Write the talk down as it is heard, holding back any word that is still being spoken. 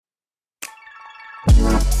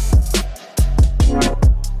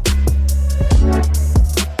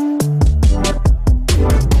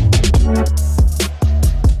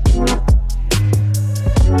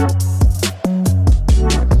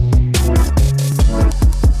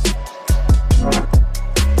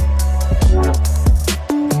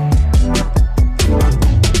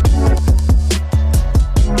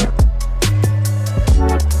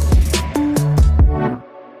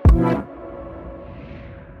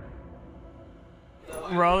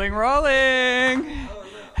Rolling.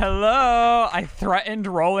 Hello. I threatened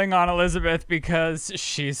rolling on Elizabeth because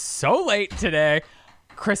she's so late today.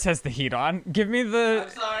 Chris has the heat on. I'm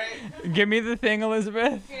sorry. Give me the thing,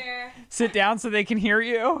 Elizabeth. Here. Sit down so they can hear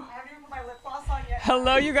you. I haven't even put my lip gloss on yet.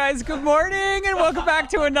 Hello, you guys. Good morning, and welcome back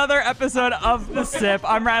to another episode of The Sip.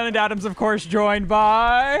 I'm Ryland Adams, of course, joined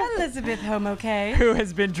by Elizabeth Homoke. who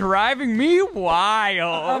has been driving me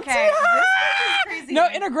wild. Okay, this is crazy. No,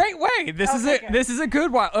 in a great way. This is a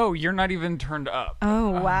good wild. Oh, you're not even turned up.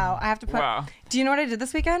 Oh, wow. I have to put... Wow. Do you know what I did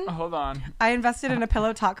this weekend? Hold on. I invested in a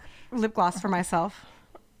Pillow Talk lip gloss for myself.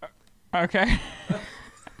 Okay.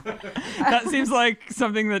 That seems like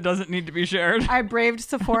something that doesn't need to be shared. I braved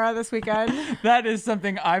Sephora this weekend. That is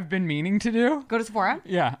something I've been meaning to do. Go to Sephora?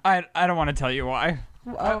 Yeah, I don't want to tell you why.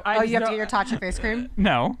 Oh, you have to get your Tatcha face cream?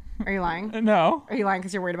 No. Are you lying? No. Are you lying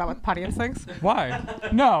because you're worried about what potty instincts? Why?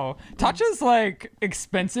 No. Tatcha's like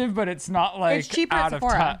expensive, but it's not like It's cheaper at out of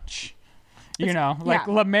Sephora. touch. You know, like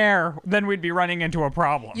yeah. La Mer, then we'd be running into a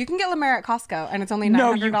problem. You can get La Mer at Costco, and it's only $900.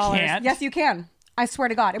 No, you can't. Yes, you can. I swear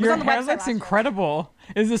to God. It was Your on the hair website looks last year. incredible.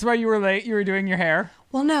 Is this why you were late? You were doing your hair?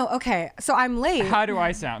 Well, no. Okay. So I'm late. How do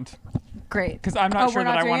I sound? Great. Because I'm not sure we're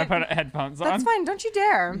that I doing want to it? put headphones on. That's fine. Don't you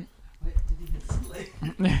dare. Wait, did he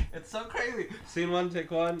get It's so crazy. Scene one,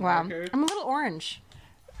 take one. Wow. Record. I'm a little orange.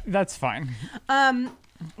 That's fine. Let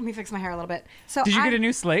me fix my hair a little bit. So Did you get a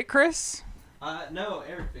new slate, Chris? No,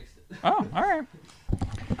 Eric fixed it. Oh, all right.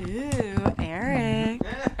 Ooh, Eric.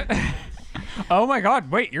 Oh my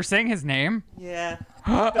God! Wait, you're saying his name? Yeah. Say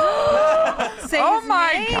Oh his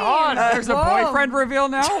my name. God! There's a Whoa. boyfriend reveal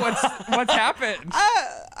now. What's happened?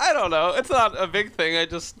 I don't know. It's not a big thing.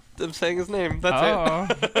 I'm saying his name.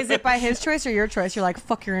 That's it. Is it by his choice or your choice? You're like,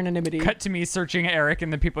 fuck your anonymity. Cut to me searching Eric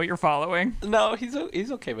and the people you're following. No, he's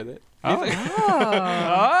okay with it. Oh.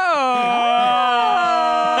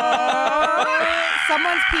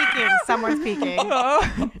 Someone's peeking.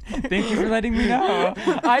 Oh. Thank you for letting me know.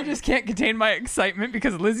 I just can't contain my excitement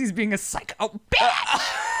because Lizzie's being a psycho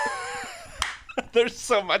bitch. There's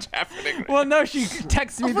so much happening. Well, no, she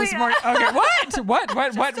texted me this morning. Okay, what?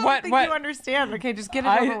 Don't think you understand. Okay, just get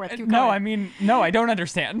it over with. Keep No, going. I mean, no, I don't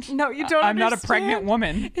understand. No, you don't I'm not a understand. pregnant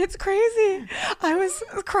woman. It's crazy. I was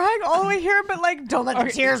crying all the way here, but like, don't let the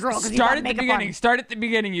tears roll. 'Cause you Start gotta at the make it beginning. fun. Start at the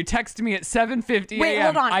beginning. You texted me at 7:50 a.m. Wait,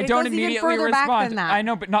 hold on. I It don't goes even immediately further back respond. than that. I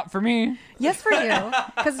know, but not for me. Yes, for you.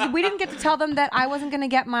 Because we didn't get to tell them that I wasn't going to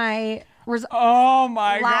get my Oh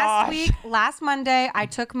my gosh. Last Monday, I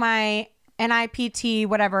took my NIPT,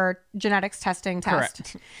 whatever, genetics testing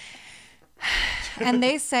test. Correct. And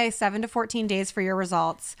they say 7 to 14 days for your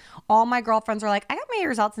results. All my girlfriends are like, I got my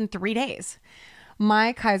results in 3 days.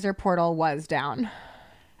 My Kaiser portal was down.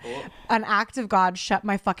 An act of God shut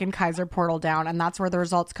my fucking Kaiser portal down, and that's where the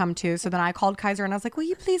results come to. So then I called Kaiser and I was like, will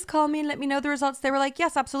you please call me and let me know the results? They were like,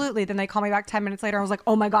 yes, absolutely. Then they called me back 10 minutes later. I was like,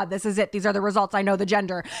 oh my God, this is it. These are the results. I know the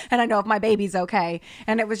gender and I know if my baby's okay.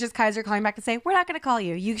 And it was just Kaiser calling back to say, we're not going to call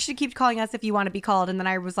you. You should keep calling us if you want to be called. And then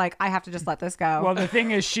I was like, I have to just let this go. Well, the thing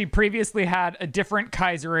is, she previously had a different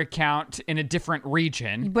Kaiser account in a different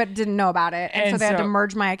region. But didn't know about it. And so And they had to so-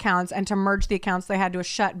 merge my accounts. And to merge the accounts, they had to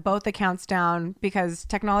shut both accounts down because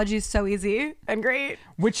technology is so easy and great.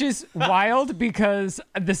 Which is wild because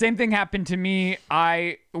the same thing happened to me.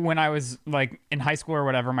 When I was like in high school or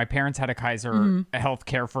whatever, my parents had a Kaiser health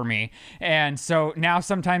care for me. And so now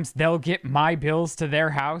sometimes they'll get my bills to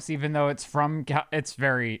their house, even though it's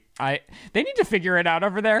they need to figure it out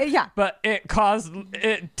over there. Yeah. But it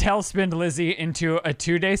tailspinned Lizzie into a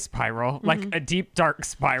 2-day spiral, like a deep, dark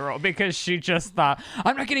spiral, because she just thought,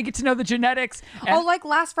 I'm not going to get to know the genetics. And Like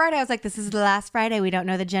last Friday, I was like, this is the last Friday. We don't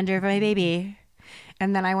know the gender of my baby.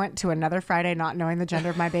 And then I went to another Friday not knowing the gender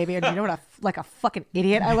of my baby. And you know what a fucking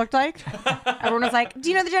idiot I looked like? Everyone was like, do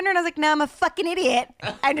you know the gender? And I was like, no, I'm a fucking idiot.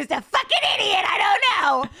 I'm just a fucking idiot. I don't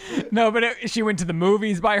know. No, but she went to the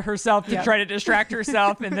movies by herself to try to distract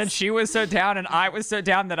herself. And then she was so down and I was so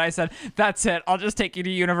down that I said, that's it. I'll just take you to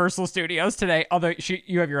Universal Studios today. Although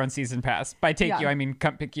you have your own season pass. By take you, I mean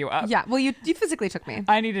come pick you up. Yeah. Well, you physically took me.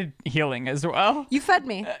 I needed healing as well. You fed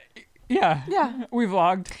me. Yeah. We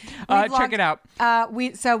vlogged. Check it out.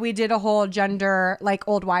 We did a whole gender, like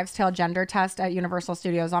old wives' tale gender test at Universal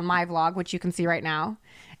Studios on my vlog, which you can see right now.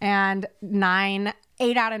 And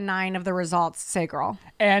 8 out of 9 of the results say girl.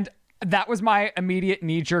 And that was my immediate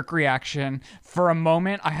knee-jerk reaction. For a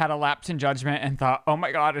moment, I had a lapse in judgment and thought, oh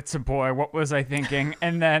my God, it's a boy. What was I thinking?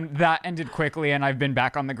 And then that ended quickly, and I've been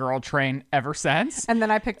back on the girl train ever since. And then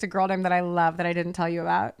I picked a girl name that I love that I didn't tell you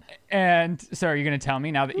about. And so are you going to tell me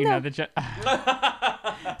now that you know the...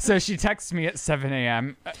 So she texts me at 7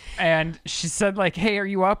 a.m. and she said, like, hey, are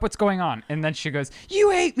you up? What's going on? And then she goes, you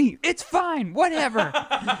hate me. It's fine. Whatever.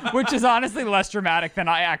 Which is honestly less dramatic than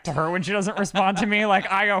I act to her when she doesn't respond to me.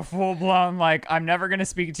 Like, I go full blown, like, I'm never going to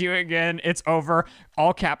speak to you again. It's over.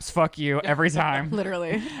 All caps, fuck you every time.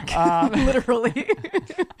 Literally. Literally.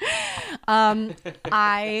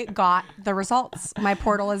 I got the results. My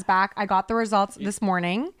portal is back. I got the results this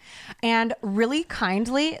morning. And really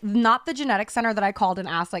kindly, not the genetic center that I called and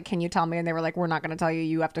asked, like, can you tell me? And they were like, we're not going to tell you.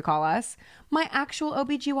 You have to call us. My actual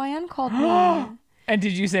OBGYN called me. And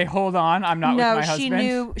did you say, hold on, I'm not with my husband?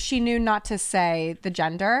 No, she knew not to say the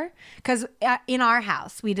gender. Because in our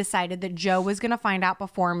house, we decided that Joe was going to find out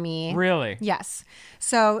before me. Really? Yes.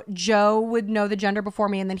 So Joe would know the gender before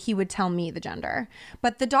me, and then he would tell me the gender.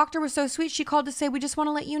 But the doctor was so sweet. She called to say, we just want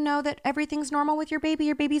to let you know that everything's normal with your baby.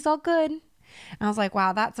 Your baby's all good. And I was like,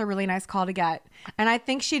 wow, that's a really nice call to get. And I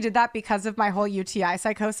think she did that because of my whole UTI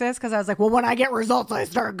psychosis. Because I was like, well, when I get results, I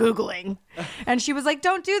start Googling. And she was like,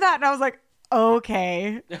 don't do that. And I was like,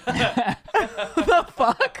 okay. The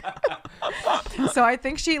fuck? So I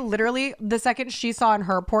think she literally, the second she saw in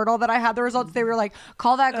her portal that I had the results, they were like,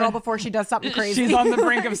 call that girl before she does something crazy. She's on the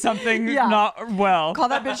brink of something not well. Call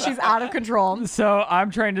that bitch. She's out of control. So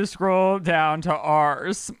I'm trying to scroll down to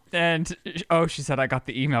ours. And, she said, I got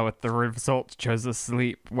the email with the results. Chose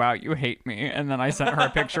asleep. Wow, you hate me. And then I sent her a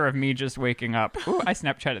picture of me just waking up. Ooh, I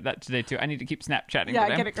Snapchatted that today, too. I need to keep Snapchatting Yeah,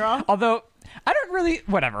 today. get it, girl. Although, I don't really...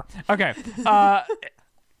 Whatever. Okay.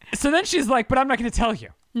 So then she's like, but I'm not going to tell you.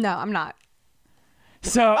 No, I'm not.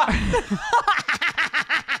 So...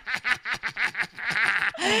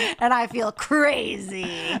 And I feel crazy.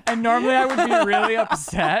 And normally I would be really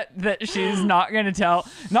upset that she's not going to tell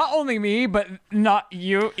not only me, but not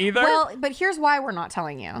you either. Well, but here's why we're not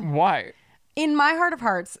telling you. Why? In my heart of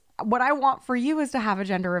hearts, what I want for you is to have a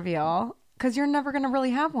gender reveal because you're never going to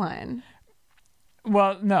really have one.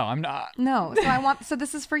 Well, no, I'm not. No. So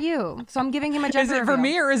this is for you. So I'm giving him a gender reveal. Is it for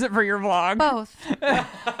me or is it for your vlog? Both.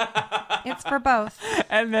 It's for both.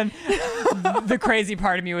 And then the crazy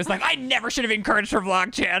part of me was like, I never should have encouraged her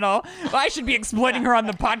vlog channel. I should be exploiting her on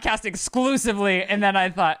the podcast exclusively. And then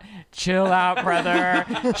I thought, chill out, brother.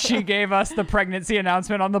 She gave us the pregnancy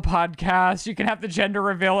announcement on the podcast. You can have the gender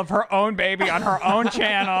reveal of her own baby on her own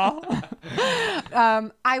channel.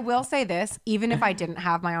 I will say this, even if I didn't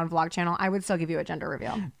have my own vlog channel, I would still give you a gender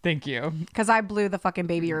reveal. Thank you. Because I blew the fucking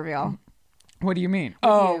baby reveal. What do you mean?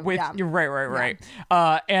 You're right.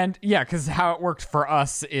 And yeah, because how it worked for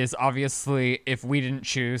us is obviously if we didn't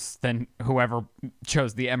choose, then whoever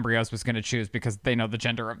chose the embryos was going to choose because they know the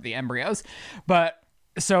gender of the embryos. But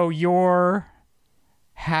so you're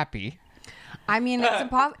happy. I mean, it's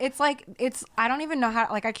impossible. It's like, I don't even know how,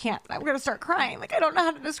 like, I can't, I'm going to start crying. Like, I don't know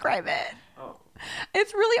how to describe it.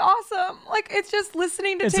 It's really awesome. Like, it's just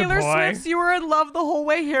listening to Taylor Swift's You Were in Love the Whole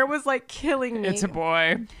Way Here was like killing me. It's a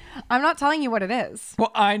boy. I'm not telling you what it is.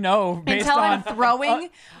 Well, I know. I'm throwing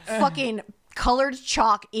fucking colored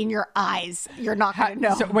chalk in your eyes. You're not going to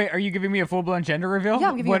know. So, wait, are you giving me a full-blown gender reveal? Yeah,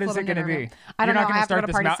 I'm giving what you a is it going to be? I don't You're know. not going to start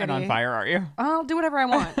this mountain City. on fire, are you? I'll do whatever I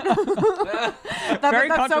want. Very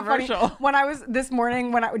that's controversial. So funny. When I was this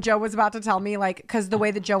morning, Joe was about to tell me, like, because the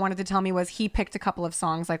way that Joe wanted to tell me was he picked a couple of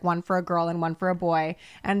songs, like one for a girl and one for a boy,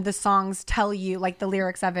 and the songs tell you, like, the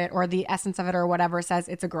lyrics of it or the essence of it or whatever says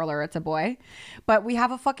it's a girl or it's a boy. But we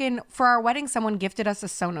have for our wedding, someone gifted us a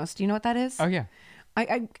Sonos. Do you know what that is? Oh yeah.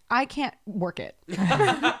 I can't work it.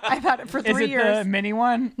 I've had it for 3 years. Is it the mini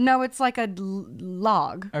one? No, it's like a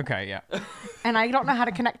log. Okay, yeah. And I don't know how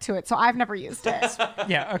to connect to it, so I've never used it.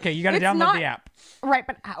 Yeah, okay, you got to download the app. Right,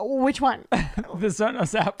 but which one? The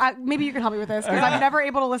Sonos app. Maybe you can help me with this because I'm never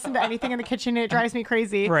able to listen to anything in the kitchen. It drives me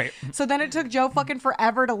crazy. Right. So then it took Joe fucking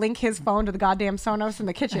forever to link his phone to the goddamn Sonos in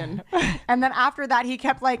the kitchen. And then after that, he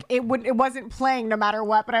kept like, it wasn't playing no matter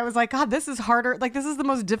what. But I was like, God, this is harder. Like, this is the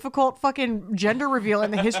most difficult fucking gender reveal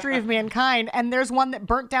in the history of mankind. And there's one that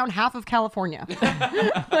burnt down half of California.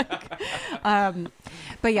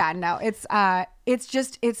 But yeah, no, it's real.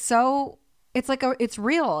 It's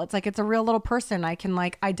like, it's a real little person. I can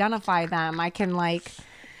like identify them. I can like,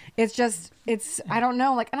 I don't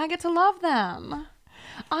know. Like, and I get to love them.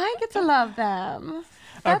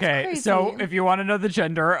 That's okay, crazy. so if you want to know the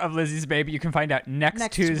gender of Lizzie's baby, you can find out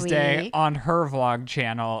next Tuesday week on her vlog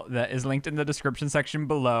channel that is linked in the description section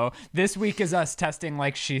below. This week is us testing,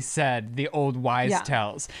 like she said, the old wise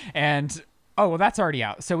tales. And oh, well, that's already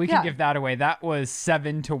out. So we can give that away. That was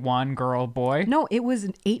 7-1 girl, boy. No, it was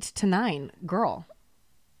an 8-9 girl.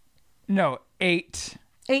 No, 8.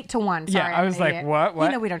 8-1. Sorry, Yeah, I was like, what?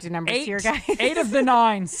 You know we don't do numbers here, guys. 8 of the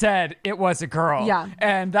 9 said it was a girl. Yeah.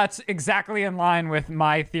 And that's exactly in line with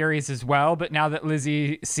my theories as well. But now that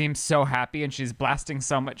Lizzie seems so happy and she's blasting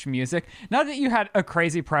so much music, not that you had a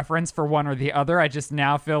crazy preference for one or the other, I just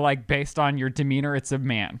now feel like based on your demeanor, it's a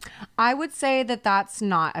man. I would say that that's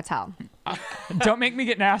not a tell. Don't make me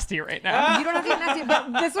get nasty right now. You don't have to get nasty,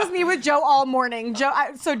 but this was me with Joe all morning.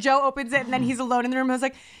 So Joe opens it and then he's alone in the room. I was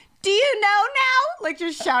like, do you know now? Like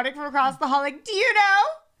just shouting from across the hall, like, do you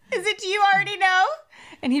know? Is it do you already know?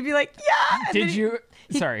 And he'd be like, yeah. And Did you...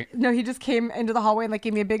 Sorry. No, he just came into the hallway and like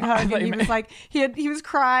gave me a big hug. And he was like, he was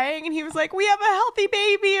crying and he was like, we have a healthy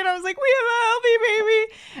baby. And I was like, we have a healthy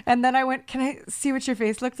baby. And then I went, can I see what your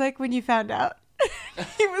face looked like when you found out?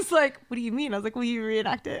 He was like, what do you mean? I was like, will you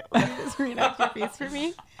reenact it? Will you just reenact your face for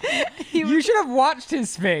me? You should have watched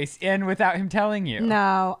his face and without him telling you.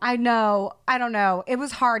 No, I know. I don't know. It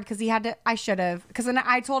was hard because he had to, I should have. Because when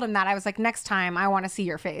I told him that, I was like, next time I want to see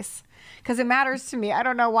your face. Because it matters to me. I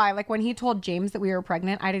don't know why. Like when he told James that we were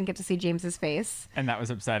pregnant, I didn't get to see James's face. And that was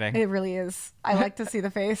upsetting. It really is. I like to see the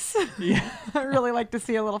face. Yeah. I really like to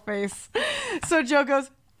see a little face. So Joe goes,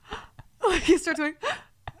 he starts going,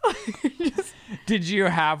 Did you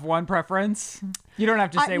have one preference? You don't have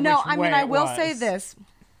to say which way. No, I mean, I will was. say this.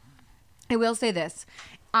 I will say this.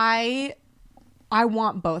 I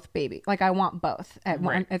want both, baby. Like I want both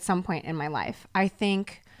at some point in my life. I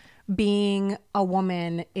think being a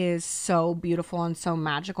woman is so beautiful and so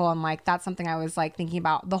magical, and like that's something I was like thinking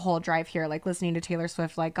about the whole drive here, like listening to Taylor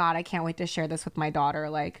Swift. Like, God, I can't wait to share this with my daughter.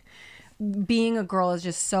 Like, being a girl is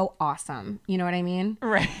just so awesome. You know what I mean?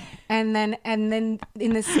 Right. And then in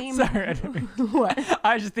the same Sorry, what?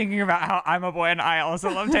 I was just thinking about how I'm a boy and I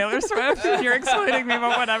also love Taylor Swift. You're excluding me,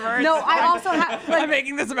 but whatever. No, I also have. Like, I'm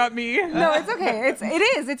making this about me. no, it's okay.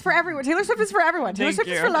 It's for everyone. Taylor Swift is for everyone. Taylor Thank Swift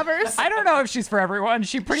is you. for lovers. I don't know if she's for everyone.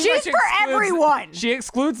 She's for everyone. She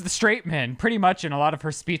excludes the straight men pretty much in a lot of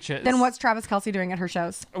her speeches. Then what's Travis Kelce doing at her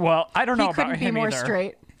shows? Well, I don't know He about couldn't be him more either.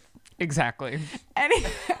 straight. Exactly.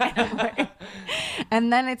 Anyway.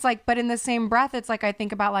 And then it's like, but in the same breath, it's like I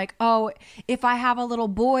think about like, oh, if I have a little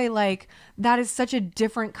boy, like that is such a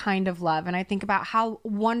different kind of love. And I think about how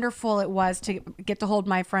wonderful it was to get to hold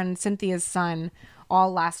my friend Cynthia's son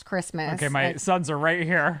all last Christmas. Okay, my sons are right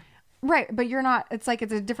here. Right, but you're not. It's like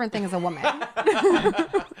it's a different thing as a woman.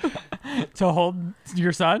 To hold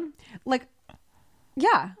your son? Like,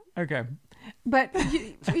 yeah. Okay. But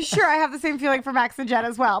sure, I have the same feeling for Max and Jen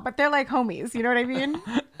as well. But they're like homies. You know what I mean?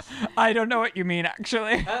 I don't know what you mean,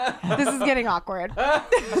 actually. This is getting awkward. Who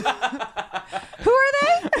are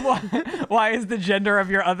they? Why is the gender of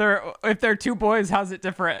your other... If they're two boys, how's it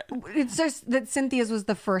different? It's just that Cynthia's was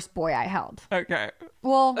the first boy I held. Okay.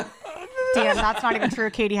 Well, damn, that's not even true.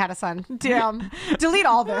 Katie had a son. Damn. Delete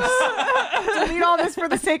all this. Delete all this for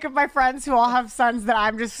the sake of my friends who all have sons that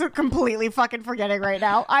I'm just completely fucking forgetting right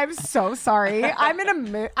now. I'm so sorry. I'm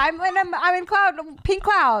in cloud, pink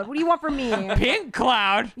cloud. What do you want from me? Pink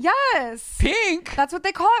cloud? Yes. Pink? That's what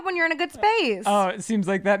they call it when you're in a good space. Oh, it seems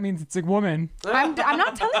like that means it's a woman. I'm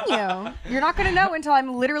not telling you. You're not going to know until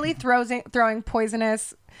I'm literally throwing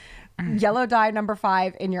poisonous yellow dye number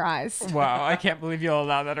 5 in your eyes. Wow, I can't believe you'll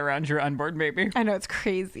allow that around your unborn baby. I know, it's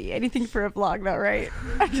crazy. Anything for a vlog though, right?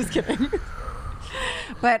 I'm just kidding.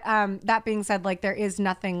 But that being said, like there is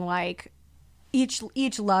nothing like each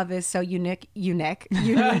love is so unique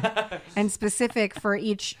and specific for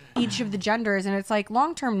each of the genders, and it's like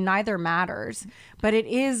long term neither matters, but it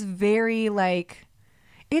is very like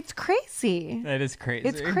it's crazy. That is crazy.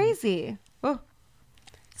 It's crazy. Oh.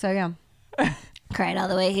 So yeah. Cried all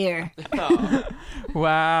the way here.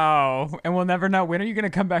 Wow. And we'll never know. When are you going to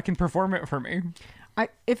come back and perform it for me?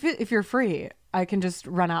 If you're free, I can just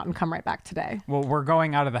run out and come right back today. Well, we're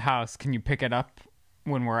going out of the house. Can you pick it up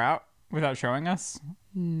when we're out without showing us?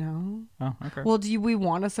 No. Oh, okay. Well, do we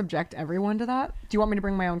want to subject everyone to that? Do you want me to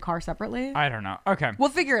bring my own car separately? I don't know. Okay. We'll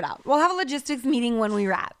figure it out. We'll have a logistics meeting when we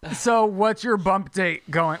wrap. So what's your bump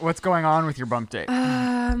date going? What's going on with your bump date?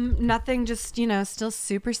 Nothing, just, still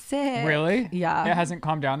super sick. Really? Yeah. It hasn't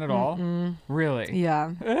calmed down at all? Really?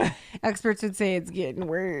 Yeah. Experts would say it's getting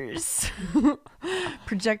worse.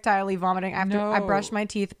 Projectilely vomiting. I brush my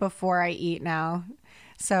teeth before I eat now.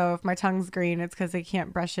 So if my tongue's green, it's because I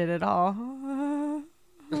can't brush it at all.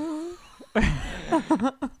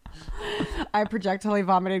 I projectile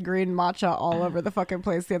vomited green matcha all over the fucking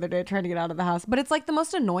place the other day trying to get out of the house. But it's like the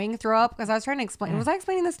most annoying throw up because I was trying to explain. Was I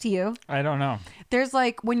explaining this to you? I don't know. There's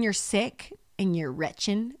like when you're sick and you're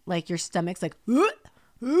retching, like your stomach's like,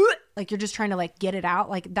 like you're just trying to like get it out.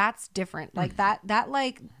 Like that's different. Like that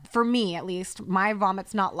like for me at least, my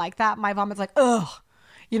vomit's not like that. My vomit's like, ugh.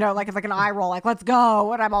 like it's like an eye roll, like let's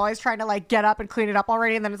go. And I'm always trying to like get up and clean it up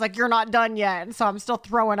already. And then it's like, you're not done yet. And so I'm still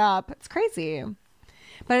throwing up. It's crazy.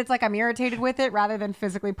 But it's like I'm irritated with it rather than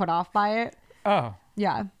physically put off by it. Oh,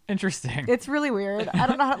 yeah. interesting. It's really weird. I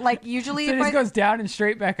don't know how, like usually So it just goes down and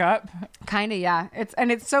straight back up. Kind of, yeah.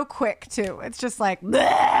 It's so quick too. It's just like, and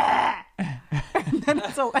then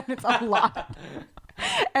it's a lot.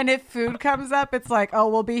 And if food comes up, it's like, oh,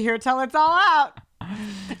 we'll be here till it's all out.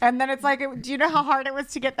 And then it's like, do you know how hard it was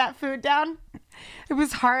to get that food down? It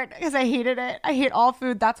was hard because I hated it. I hate all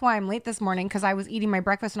food. That's why I'm late this morning, because I was eating my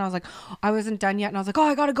breakfast and I was like, I wasn't done yet. And I was like, oh,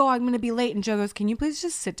 I got to go. I'm going to be late. And Joe goes, can you please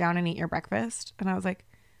just sit down and eat your breakfast? And I was like,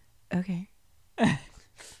 okay.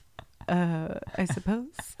 I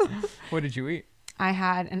suppose. What did you eat? I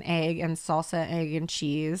had an egg and salsa, egg and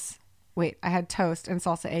cheese. Wait, I had toast and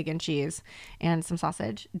salsa, egg and cheese and some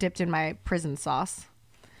sausage dipped in my prison sauce.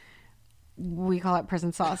 We call it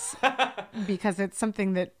prison sauce because it's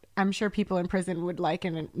something that I'm sure people in prison would like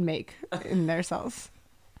and make in their cells.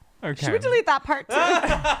 Okay. Should we delete that part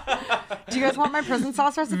too? Do you guys want my prison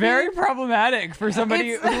sauce recipe? Very problematic for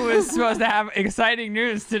somebody who is supposed to have exciting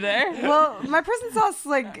news today. Well, my prison sauce,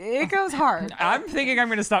 like, it goes hard. I'm thinking I'm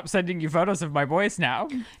going to stop sending you photos of my boys now.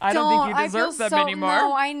 I don't think you deserve them anymore.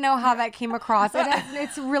 No, I know how that came across.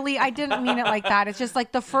 It's really, I didn't mean it like that. It's just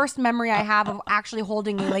like the first memory I have of actually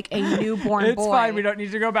holding like a newborn boy. It's fine. We don't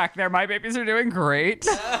need to go back there. My babies are doing great.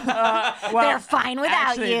 They're fine without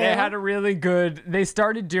actually, you. They had a really good, they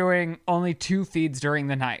started doing only 2 feeds during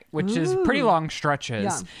the night, which is pretty long stretches.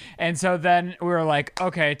 Yeah. And so then we were like,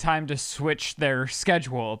 okay, time to switch their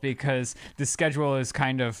schedule, because the schedule is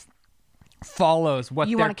kind of follows what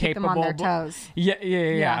you they're want to keep capable them on their toes.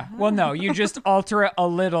 Yeah. Well, no, you just alter it a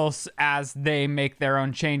little as they make their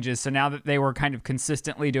own changes. So now that they were kind of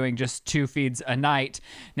consistently doing just 2 feeds a night,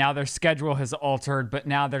 now their schedule has altered, but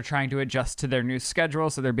now they're trying to adjust to their new schedule.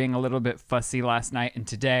 So they're being a little bit fussy last night and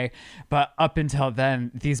today. But up until then,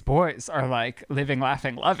 these boys are like living,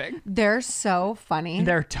 laughing, loving. They're so funny.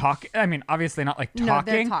 They're talking. I mean, obviously not like talking, No,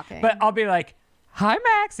 they're talking. but I'll be like, hi,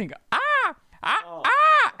 Max, and go,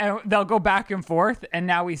 and they'll go back and forth, and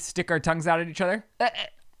now we stick our tongues out at each other.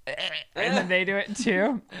 And then they do it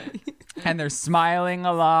too. And they're smiling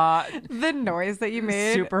a lot. The noise that you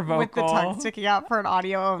made Super vocal. with the tongue sticking out for an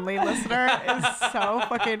audio only listener is so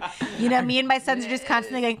fucking, me and my sons are just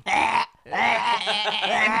constantly going,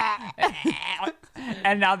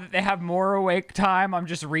 and now that they have more awake time, I'm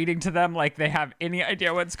just reading to them like they have any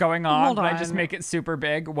idea what's going on. Hold But I on. just make it super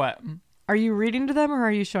big. What? Are you reading to them or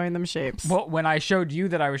are you showing them shapes? Well, when I showed you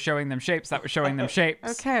that I was showing them shapes, that was showing them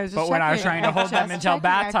shapes. Okay, I was just But when I was checking. trying to hold them Just until checking.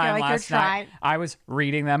 bath I feel time like you're last night, trying. I was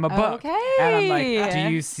reading them a book. Okay. And I'm like, do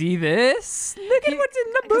you see this? Look at what's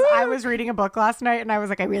in the book. I was reading a book last night and I was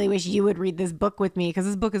like, I really wish you would read this book with me because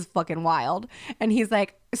this book is fucking wild. And he's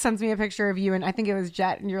like, sends me a picture of you and I think it was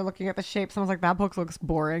Jet and you're looking at the shapes. And I was like, that book looks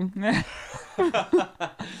boring.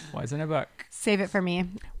 Wasn't a book. Save it for me.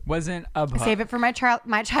 Wasn't a book. Save it for my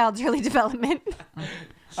child's early development.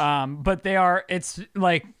 But it's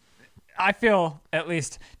like, I feel at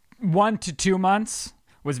least 1 to 2 months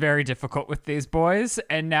was very difficult with these boys.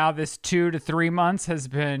 And now this 2 to 3 months has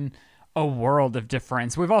been a world of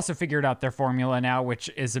difference. We've also figured out their formula now, which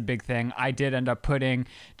is a big thing. I did end up putting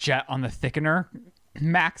Jet on the thickener.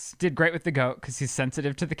 Max did great with the goat because he's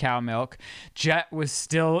sensitive to the cow milk. Jet was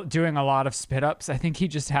still doing a lot of spit ups. I think he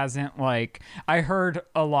just hasn't I heard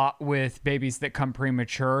a lot with babies that come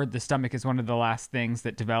premature, the stomach is one of the last things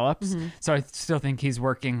that develops. Mm-hmm. So I still think he's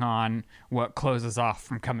working on what closes off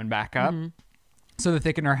from coming back up. Mm-hmm. So the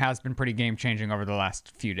thickener has been pretty game changing over the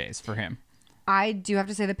last few days for him. I do have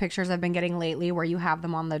to say the pictures I've been getting lately where you have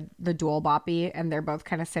them on the dual boppy and they're both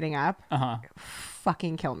kind of sitting up.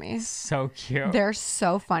 Fucking kill me. So cute. They're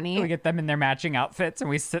so funny. We get them in their matching outfits and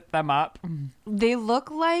we sit them up. They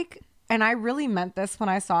look like, and I really meant this when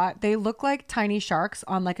I saw it, they look like tiny sharks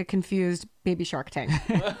on like a confused baby Shark Tank.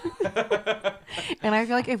 And I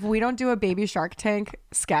feel like if we don't do a baby Shark Tank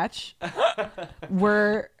sketch,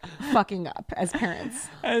 we're fucking up as parents.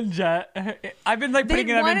 And Jet, I've been putting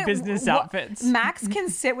them in business outfits. Max can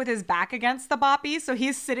sit with his back against the boppy, so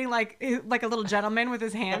he's sitting like a little gentleman with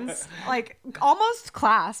his hands like almost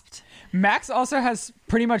clasped. Max also has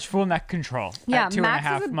pretty much full neck control at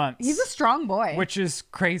 2.5 months. He's a strong boy. Which is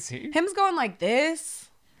crazy. Him's going like this.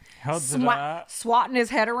 Swatting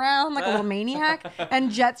his head around like a little maniac,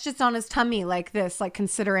 and Jet's just on his tummy like this, like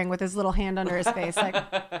considering with his little hand under his face, like,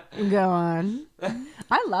 go on.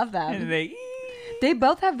 I love them. And they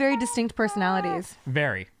both have very distinct personalities.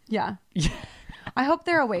 Very. Yeah. I hope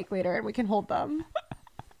they're awake later and we can hold them.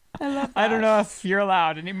 I don't know if you're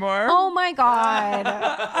allowed anymore. Oh my God.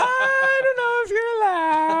 I don't know if you're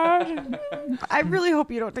allowed. I really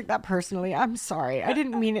hope you don't take that personally. I'm sorry. I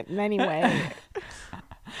didn't mean it in any way.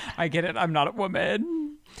 I get it. I'm not a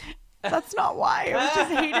woman. That's not why. It was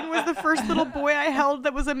just Hayden was the first little boy I held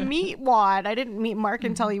that was a meat wad. I didn't meet Mark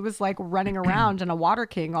until he was like running around and a water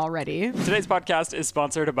king already. Today's podcast is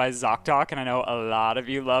sponsored by ZocDoc, and I know a lot of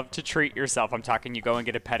you love to treat yourself. I'm talking you go and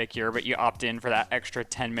get a pedicure, but you opt in for that extra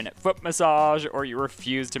 10-minute foot massage, or you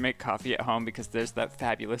refuse to make coffee at home because there's that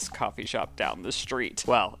fabulous coffee shop down the street.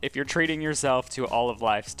 Well, if you're treating yourself to all of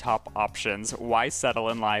life's top options, why settle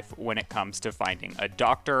in life when it comes to finding a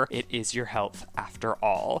doctor? It is your health after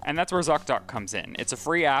all. And that's where ZocDoc comes in. It's a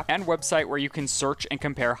free app and website where you can search and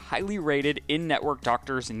compare highly rated in-network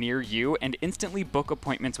doctors near you and instantly book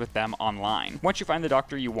appointments with them online. Once you find the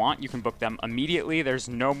doctor you want, you can book them immediately. There's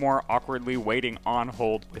no more awkwardly waiting on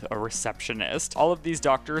hold with a receptionist. All of these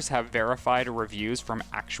doctors have verified reviews from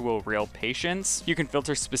actual real patients. You can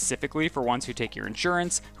filter specifically for ones who take your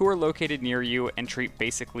insurance, who are located near you, and treat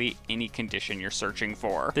basically any condition you're searching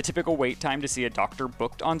for. The typical wait time to see a doctor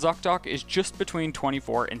booked on ZocDoc is just between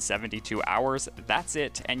 24 and 72 hours. That's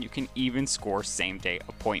it, and you can even score same-day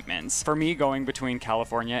appointments. For me, going between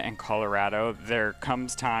California and Colorado, there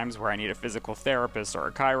comes times where I need a physical therapist or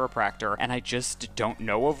a chiropractor, and I just don't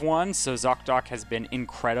know of one, so ZocDoc has been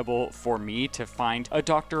incredible for me to find a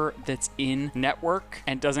doctor that's in network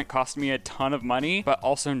and doesn't cost me a ton of money, but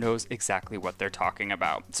also knows exactly what they're talking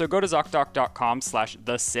about. So go to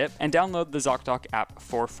ZocDoc.com/thesip and download the ZocDoc app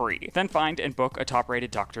for free. Then find and book a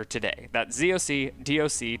top-rated doctor today. That's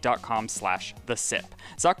ZocDoc.com/thesip.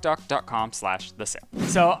 ZocDoc.com/thesip.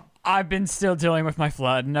 So I've been still dealing with my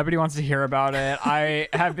flood. Nobody wants to hear about it. I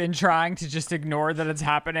have been trying to just ignore that it's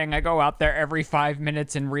happening. I go out there every 5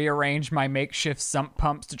 minutes and rearrange my makeshift sump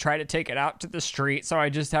pumps to try to take it out to the street. So I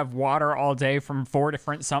just have water all day from 4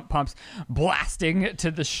 different sump pumps blasting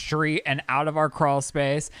to the street and out of our crawl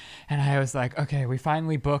space. And I was like, okay, we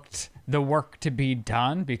finally booked the work to be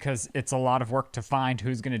done because it's a lot of work to find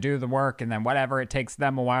who's going to do the work, and then whatever, it takes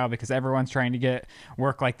them a while because everyone's trying to get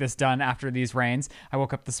work like this done after these rains. I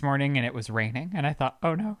woke up this morning and it was raining, and I thought,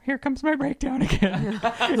 oh no, here comes my breakdown again.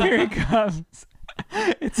 Here he comes.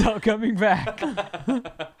 It's all coming back. Uh-oh,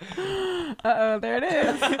 there it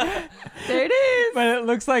is. There it is. But it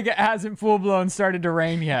looks like it hasn't full-blown started to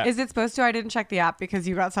rain yet. Is it supposed to? I didn't check the app because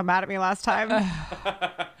you got so mad at me last time.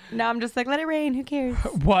 Now I'm just like, let it rain. Who cares?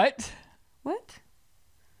 What? What?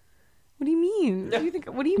 What do you mean?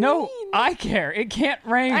 What do you No, mean? I care. It can't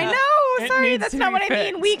rain. I know. It Sorry, needs that's to not be what I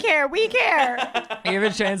fixed. mean. We care. We care.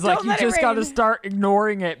 Even Shane's like, Don't you let it just got to rain. start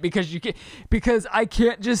ignoring it because because I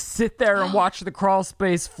can't just sit there and watch the crawl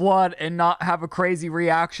space flood and not have a crazy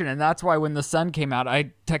reaction. And that's why when the sun came out,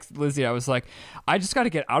 I texted Lizzie. I was like, I just got to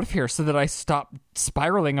get out of here so that I stop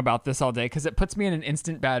spiraling about this all day, because it puts me in an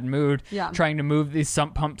instant bad mood trying to move these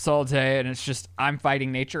sump pumps all day, and it's just I'm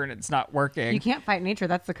fighting nature and it's not working. You can't fight nature.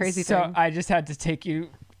 That's the crazy So thing. I just had to take you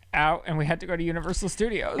out, and we had to go to Universal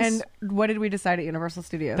Studios. And what did we decide at Universal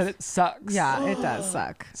Studios? that it sucks. Yeah, it does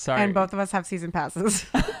suck. Sorry. And both of us have season passes.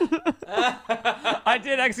 I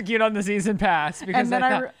did execute on the season pass because And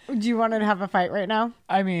then do you want to have a fight right now?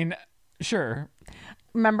 I mean, sure.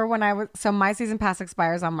 Remember when my season pass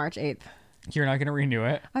expires on March 8th. You're not going to renew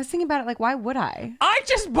it. I was thinking about it, like, why would I? I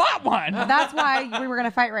just bought one. That's why we were going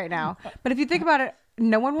to fight right now. But if you think about it,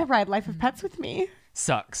 no one will ride Life of Pets with me.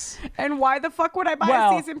 Sucks. And why the fuck would I buy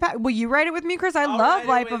Well- a season pass? Will you ride it with me, Chris? I I'll love ride it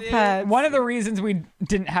Life with of you. Pets. One of the reasons we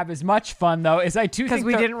didn't have as much fun, though, is I too Because think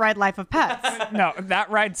we didn't ride Life of Pets. No, that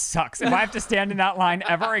ride sucks. If I have to stand in that line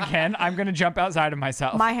ever again, I'm going to jump outside of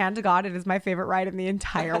myself. My hand to God, it is my favorite ride in the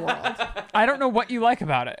entire world. I don't know what you like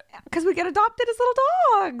about it. Because we get adopted as little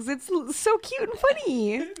dogs. It's so cute and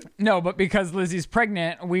funny. No, but because Lizzie's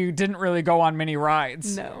pregnant, we didn't really go on many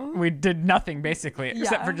rides. No. We did nothing, basically,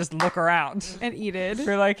 except Yeah. for just look around. And eat it.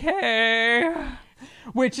 We're like, hey,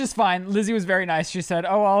 which is fine. Lizzie was very nice. She said,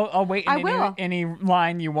 "Oh, I'll wait in any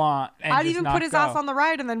line you want." And I'd just even not put his go. ass on the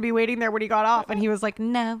ride and then be waiting there when he got off. And he was like,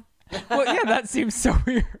 no. Well, yeah, that seems so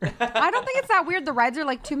weird. I don't think it's that weird. The rides are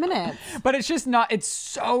like 2 minutes. But it's just not. It's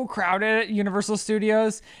so crowded at Universal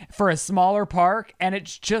Studios for a smaller park, and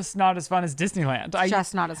it's just not as fun as Disneyland.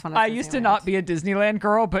 Just not as fun as I used to Disneyland. not be a Disneyland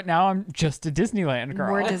girl, but now I'm just a Disneyland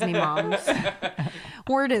girl. We're Disney moms.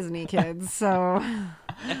 We're Disney kids. So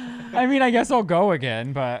I mean, I guess I'll go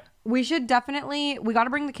again, but we should definitely, we got to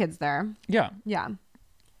bring the kids there. yeah. Yeah.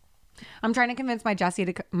 I'm trying to convince try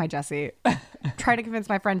to convince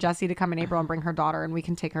my friend Jessie to come in April and bring her daughter, and we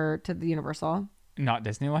can take her to the Universal. Not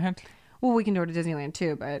Disneyland. Well, we can do it to Disneyland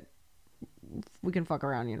too, but we can fuck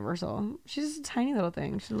around Universal. She's just a tiny little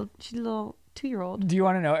thing. She's a little 2-year-old. Do you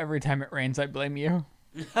want to know every time it rains, I blame you?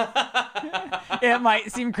 It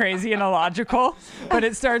might seem crazy and illogical, but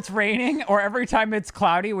it starts raining, or every time it's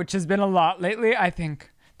cloudy, which has been a lot lately, I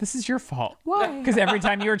think, this is your fault. Why? Because every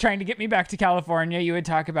time you were trying to get me back to California, you would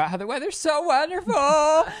talk about how the weather's so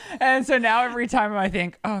wonderful. And so now every time I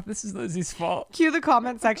think, oh, this is Lizzie's fault. Cue the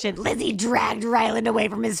comment section. Lizzie dragged Ryland away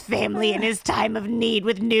from his family in his time of need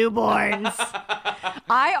with newborns.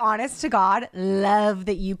 I, honest to God, love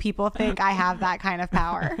that you people think I have that kind of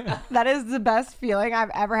power. That is the best feeling I've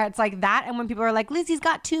ever had. It's like that. And when people are like, Lizzie's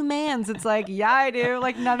got 2 mans, it's like, yeah, I do.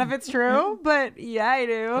 Like, none of it's true, but yeah, I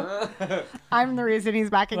do. I'm the reason he's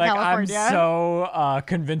back in Like, California. I'm so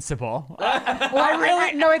convincible.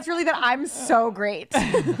 No, it's really that I'm so great.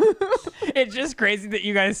 It's just crazy that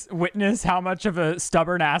you guys witness how much of a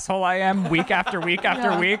stubborn asshole I am week after week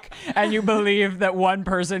after week, and you believe that one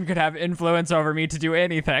person could have influence over me to do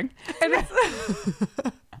anything. And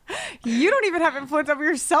you don't even have influence over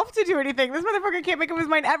yourself to do anything. This motherfucker can't make up his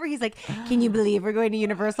mind ever. He's like, can you believe we're going to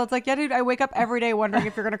Universal? It's like, yeah, dude, I wake up every day wondering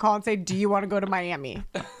if you're going to call and say, do you want to go to Miami?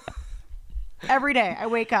 Every day I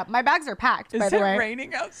wake up. My bags are packed, by the way. Is it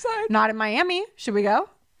raining outside? Not in Miami. Should we go?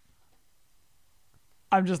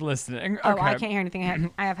 I'm just listening. Oh, Okay. I can't hear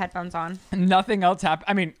anything. I have headphones on. Nothing else happened.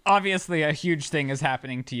 I mean, obviously a huge thing is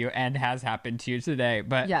happening to you and has happened to you today,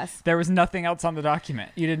 but Yes. there was nothing else on the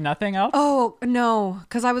document. You did nothing else? Oh, no,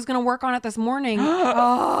 because I was going to work on it this morning.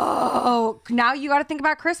 Oh, now you got to think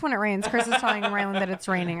about Chris when it rains. Chris is telling Raylan that it's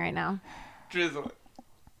raining right now. Drizzle.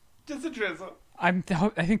 Just a drizzle. I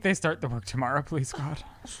think they start the work tomorrow. Please, God.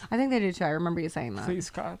 I think they do too. I remember you saying that. Please,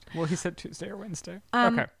 God. Well, he said Tuesday or Wednesday.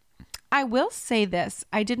 Um, Okay. I will say this.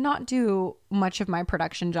 I did not do much of my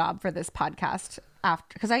production job for this podcast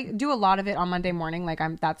after, because I do a lot of it on Monday morning. Like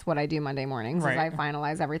that's what I do Monday mornings is I Right.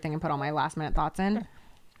 finalize everything and put all my last minute thoughts in.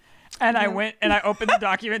 And I went and I opened the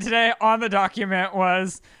document today. On the document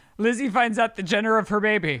was Lizzie finds out the gender of her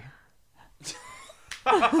baby.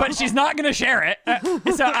 But she's not going to share it.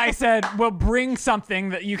 So I said, well, bring something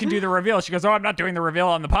that you can do the reveal. She goes, oh, I'm not doing the reveal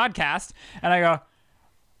on the podcast. And I go,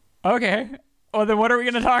 okay. Well, then what are we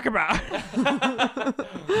going to talk about?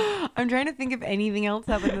 I'm trying to think if anything else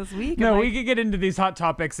happened this week. No, Am we I- could get into these hot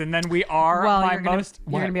topics, and then we are Well, my you're gonna, most.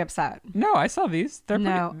 you're gonna What? be upset. No, I saw these. They're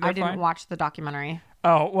No, pretty, they're I didn't fine. watch the documentary.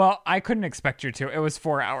 Oh, well, I couldn't expect you to. It was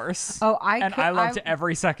 4 hours. Oh, and I loved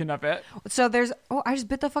every second of it. So there's. Oh, I just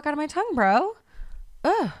bit the fuck out of my tongue, bro.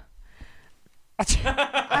 Ugh.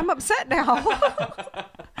 I'm upset now.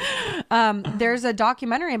 There's a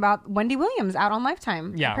documentary about Wendy Williams out on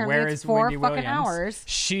Lifetime. Yeah, Apparently where it's is 4 Wendy fucking Williams? hours.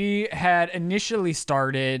 She had initially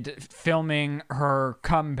started filming her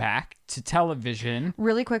comeback to television.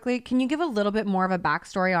 Really quickly, can you give a little bit more of a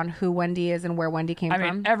backstory on who Wendy is and where Wendy came I from?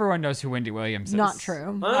 mean, everyone knows who Wendy Williams is. Not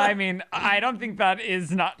true. I mean, I don't think that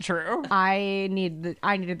is not true. I needed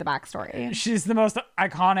the backstory. She's the most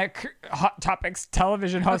iconic Hot Topics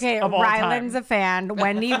television host Okay, of all Ryland's time. a fan.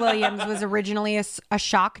 Wendy Williams was originally a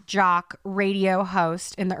shock jock radio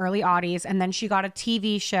host in the early aughties, and then she got a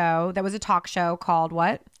TV show that was a talk show called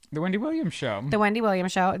what? The Wendy Williams Show. The Wendy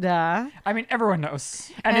Williams Show. Duh. I mean, everyone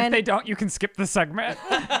knows. And if And- they don't, you can skip the segment.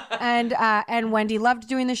 And Wendy loved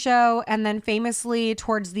doing the show, and then famously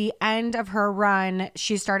towards the end of her run,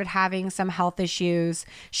 she started having some health issues.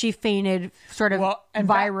 She fainted sort of Well, and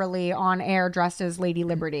back- virally on air dressed as Lady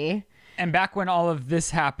Liberty. And back when all of this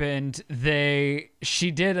happened,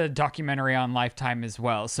 she did a documentary on Lifetime as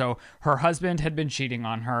well. So her husband had been cheating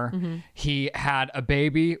on her. He had a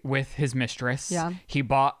baby with his mistress. Yeah. He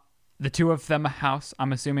bought the two of them a house,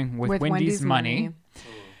 I'm assuming, with Wendy's money.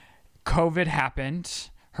 COVID happened.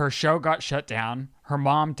 Her show got shut down. Her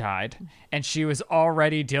mom died, and she was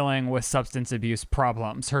already dealing with substance abuse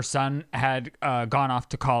problems. Her son had gone off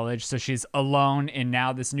to college, so she's alone in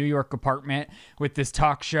now this New York apartment with this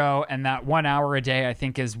talk show, and that 1 hour a day, I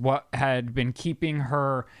think, is what had been keeping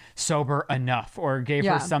her sober enough, or gave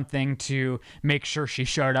Yeah. her something to make sure she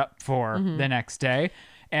showed up for the next day.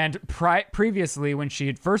 And previously, when she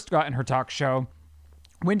had first gotten her talk show,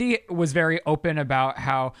 Wendy was very open about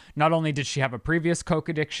how not only did she have a previous coke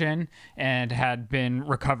addiction and had been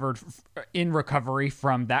in recovery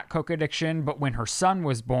from that coke addiction, but when her son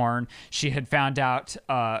was born, she had found out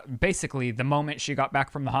basically the moment she got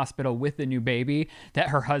back from the hospital with the new baby that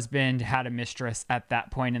her husband had a mistress at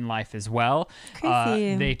that point in life as well.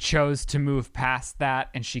 Crazy. They chose to move past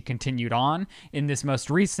that, and she continued on. In this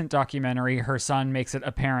most recent documentary, her son makes it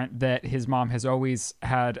apparent that his mom has always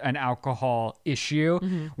had an alcohol issue.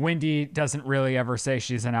 Wendy doesn't really ever say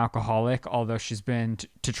she's an alcoholic, although she's been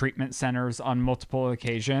to treatment centers on multiple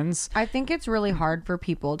occasions. I think it's really hard for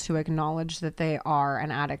people to acknowledge that they are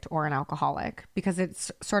an addict or an alcoholic because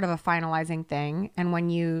it's sort of a finalizing thing. And when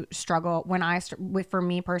you struggle, for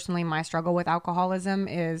me personally, my struggle with alcoholism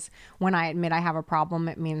is when I admit I have a problem,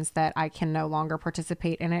 it means that I can no longer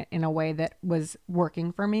participate in it in a way that was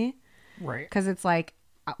working for me. Right. Because it's like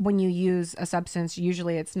when you use a substance,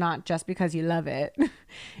 usually it's not just because you love it.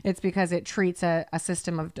 It's because it treats a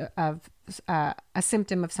system of a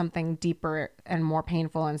symptom of something deeper and more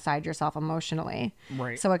painful inside yourself emotionally.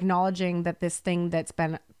 Right. So acknowledging that this thing that's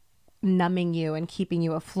been numbing you and keeping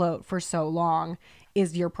you afloat for so long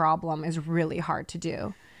is your problem is really hard to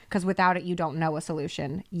do. Because without it, you don't know a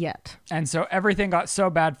solution yet. And so everything got so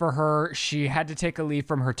bad for her, she had to take a leave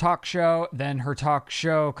from her talk show. Then her talk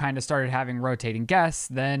show kind of started having rotating guests.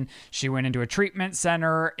 Then she went into a treatment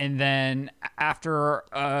center. And then after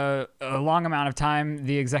a long amount of time,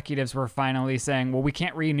 the executives were finally saying, well, we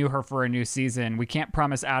can't renew her for a new season. We can't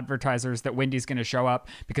promise advertisers that Wendy's going to show up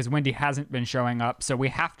because Wendy hasn't been showing up. So we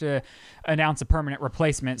have to announce a permanent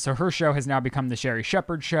replacement. So her show has now become the Sherry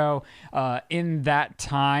Shepherd Show. In that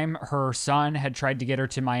time, her son had tried to get her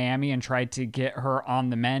to Miami and tried to get her on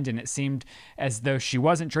the mend, and it seemed as though she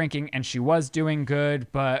wasn't drinking and she was doing good.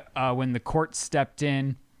 But when the court stepped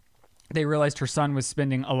in, they realized her son was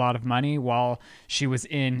spending a lot of money while she was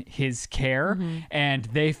in his care, and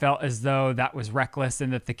they felt as though that was reckless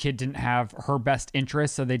and that the kid didn't have her best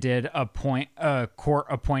interest. So they did appoint a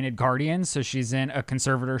court-appointed guardian. So she's in a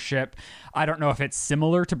conservatorship. I don't know if it's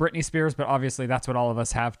similar to Britney Spears, but obviously that's what all of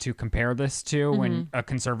us have to compare this to when a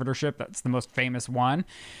conservatorship. That's the most famous one.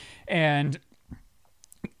 And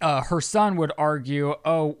her son would argue,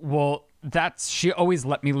 oh, well, she always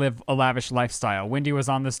let me live a lavish lifestyle. Wendy was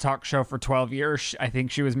on this talk show for 12 years. I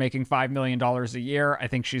think she was making $5 million a year. I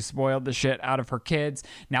think she spoiled the shit out of her kids.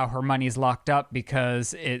 Now her money's locked up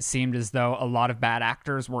because it seemed as though a lot of bad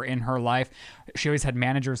actors were in her life. She always had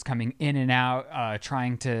managers coming in and out,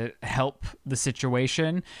 trying to help the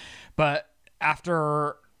situation. But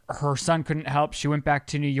after her son couldn't help, she went back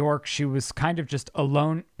to New York. She was kind of just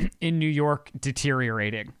alone in New York,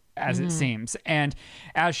 deteriorating, as it seems. And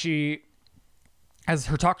as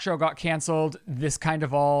her talk show got canceled, this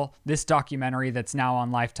documentary that's now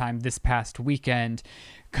on Lifetime this past weekend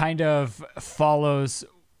kind of follows.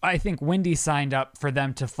 I think Wendy signed up for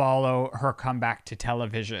them to follow her comeback to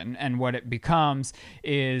television. And what it becomes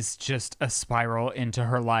is just a spiral into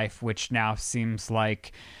her life, which now seems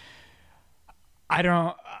like,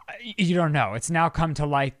 you don't know. It's now come to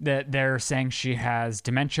light that they're saying she has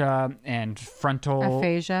dementia and frontal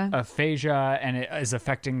aphasia, and it is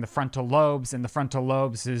affecting the frontal lobes, and the frontal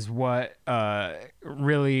lobes is what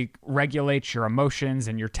really regulates your emotions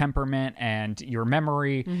and your temperament and your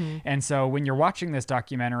memory. And so when you're watching this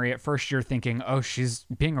documentary, at first you're thinking, oh, she's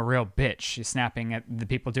being a real bitch. She's snapping at the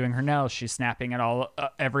people doing her nails. She's snapping at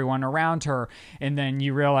everyone around her. And then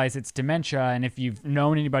you realize it's dementia. And if you've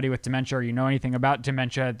known anybody with dementia or you know anything about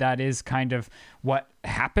dementia, that is kind of what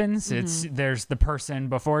happens. There's the person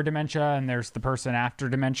before dementia and there's the person after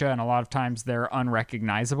dementia, and a lot of times they're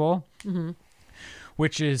unrecognizable,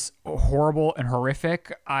 which is horrible and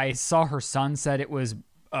horrific. I saw her son said it was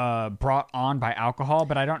brought on by alcohol,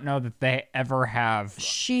 but I don't know that they ever have.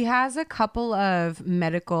 She has a couple of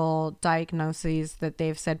medical diagnoses that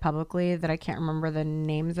they've said publicly that I can't remember the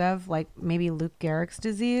names of, like maybe Lou Gehrig's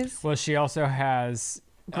disease. Well, she also has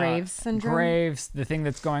Graves syndrome. Graves, the thing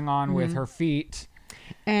that's going on with her feet.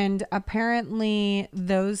 And apparently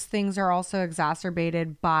those things are also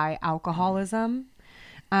exacerbated by alcoholism.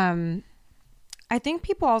 I think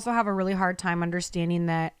people also have a really hard time understanding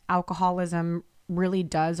that alcoholism really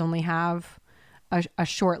does only have a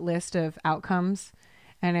short list of outcomes,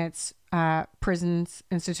 and it's prisons,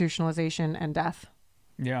 institutionalization, and death.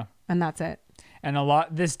 Yeah. And that's it. And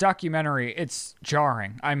this documentary, it's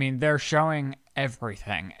jarring. I mean, they're showing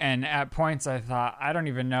everything. And at points I thought, I don't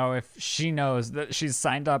even know if she knows that she's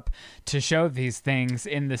signed up to show these things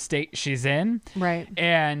in the state she's in. Right.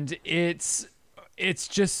 And it's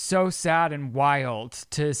just so sad and wild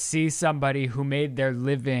to see somebody who made their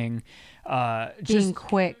living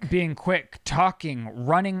being quick, talking,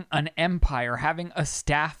 running an empire, having a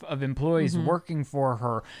staff of employees working for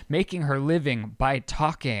her, making her living by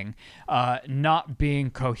talking, not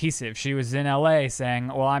being cohesive. She was in LA saying,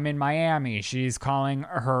 well, I'm in Miami. She's calling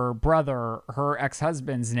her brother her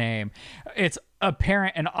ex-husband's name. It's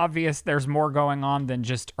apparent and obvious there's more going on than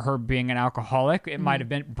just her being an alcoholic. It might have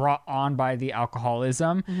been brought on by the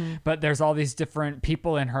alcoholism, but there's all these different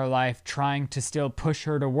people in her life trying to still push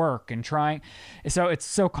her to work and trying. So it's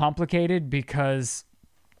so complicated because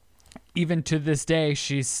even to this day,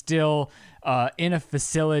 she's still in a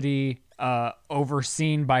facility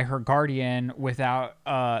overseen by her guardian without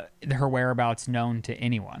her whereabouts known to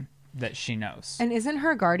anyone that she knows. And isn't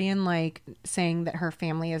her guardian like saying that her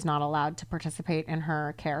family is not allowed to participate in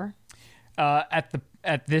her care?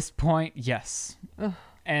 At this point, yes. Ugh.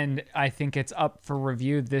 And I think it's up for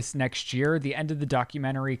review this next year. The end of the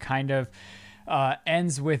documentary kind of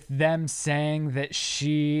ends with them saying that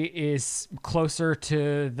she is closer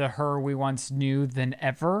to the her we once knew than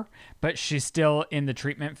ever, but she's still in the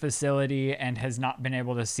treatment facility and has not been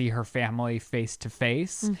able to see her family face to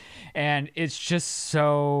face. And it's just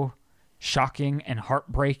so shocking and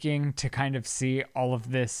heartbreaking to kind of see all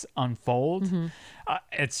of this unfold.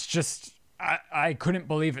 It's just, I couldn't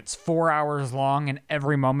believe it's 4 hours long, and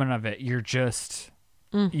every moment of it, you're just,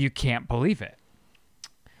 you can't believe it.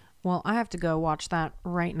 Well, I have to go watch that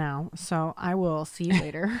right now, so I will see you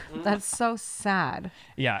later. That's so sad.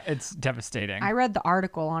 Yeah, it's devastating. I read the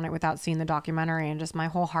article on it without seeing the documentary, and just my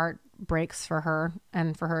whole heart breaks for her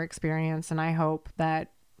and for her experience, and I hope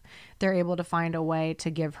that they're able to find a way to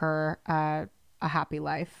give her a happy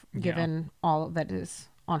life, given all that is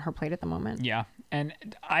on her plate at the moment. Yeah. And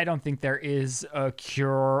I don't think there is a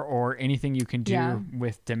cure or anything you can do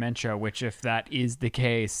with dementia, which if that is the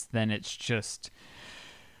case, then it's just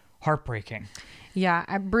heartbreaking.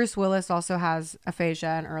 Yeah. Bruce Willis also has aphasia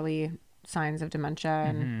and early signs of dementia,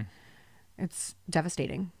 and it's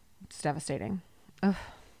devastating. It's devastating. Ugh.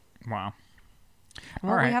 Wow.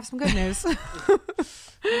 Well, we have some good news.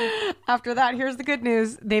 After that, here's the good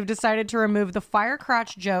news. They've decided to remove the fire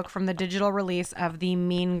crotch joke from the digital release of the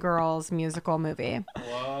Mean Girls musical movie.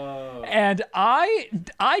 Whoa. And I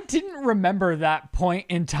didn't remember that point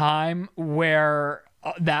in time where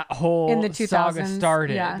that whole In the 2000s, saga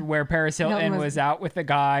started, where Paris Hilton was out with the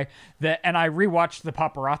guy and I rewatched the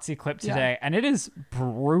paparazzi clip today, and it is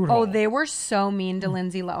brutal. Oh, they were so mean to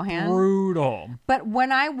Lindsay Lohan. Brutal. But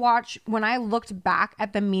when I looked back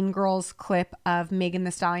at the Mean Girls clip of Megan Thee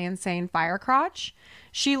Stallion saying fire crotch,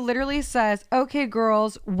 she literally says, "Okay,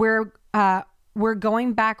 girls, we're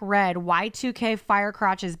going back red. Y2K fire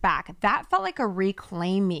crotch is back." That felt like a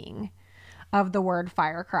reclaiming of the word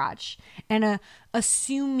fire crotch and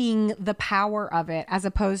assuming the power of it, as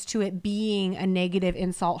opposed to it being a negative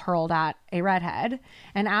insult hurled at a redhead.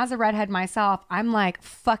 And as a redhead myself, I'm like,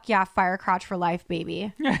 fuck yeah, fire crotch for life,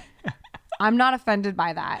 baby. I'm not offended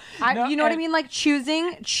by that. You know what I mean? Like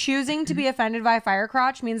choosing to be offended by fire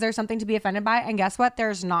crotch means there's something to be offended by. And guess what?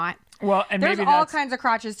 There's not. Well, and there's maybe all kinds of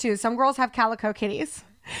crotches too. Some girls have calico kitties.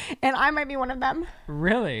 And I might be one of them.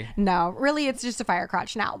 Really? No, really, it's just a fire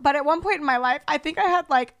crotch now. But at one point in my life, I think I had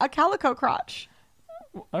like a calico crotch.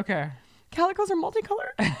 Okay. Calicos are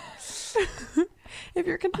multicolored. If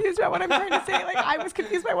you're confused about what I'm trying to say, like I was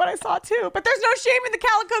confused by what I saw too. But there's no shame in the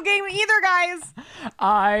calico game either, guys.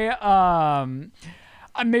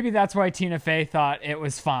 Maybe that's why Tina Fey thought it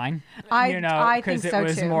was fine. I think because so it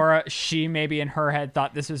was too. more she maybe in her head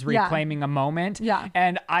thought this was reclaiming a moment. Yeah.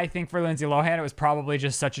 And I think for Lindsay Lohan, it was probably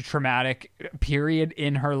just such a traumatic period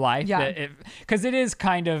in her life. Yeah. Because it is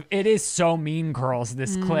so Mean Girls,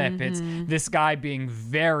 this clip. It's this guy being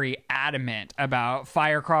very adamant about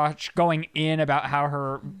fire crotch, going in about how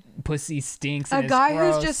her pussy stinks. And A guy is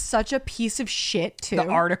gross. who's just such a piece of shit too. The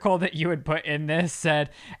article that you had put in this said,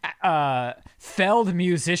 failed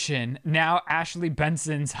musician, now Ashley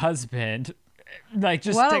Benson's husband. Like,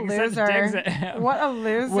 just what a digs loser. at him. What a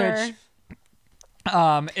loser. Which,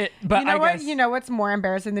 but you know I what? guess, You know what's more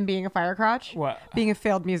embarrassing than being a fire crotch? What? Being a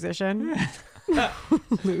failed musician.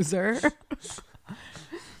 Loser.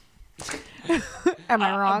 Am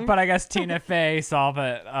I wrong? But I guess Tina Fey saw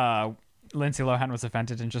that Lindsay Lohan was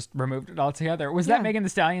offended and just removed it altogether. Was that Megan Thee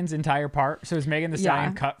Stallion's entire part? So is Megan Thee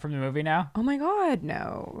Stallion cut from the movie now? Oh my God,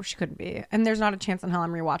 no, she couldn't be. And there's not a chance in hell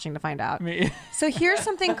I'm rewatching to find out. Me. So here's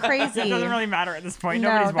something crazy. It doesn't really matter at this point. No,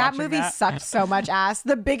 Nobody's that watching movie sucked so much ass.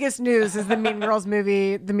 The biggest news is the Mean Girls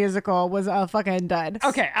movie, the musical, was a fucking dud.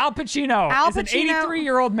 Okay, Al Pacino is an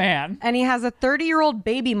 83-year-old man. And he has a 30-year-old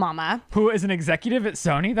baby mama. Who is an executive at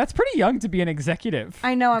Sony. That's pretty young to be an executive.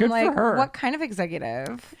 I know. I'm Good like, for her. what kind of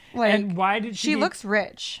executive? Like, And why did she looks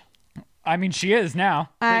rich. I mean, she is now.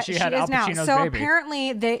 She had Al Pacino's so baby.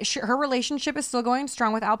 apparently, her relationship is still going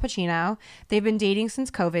strong with Al Pacino. They've been dating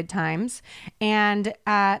since COVID times, and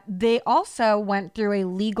they also went through a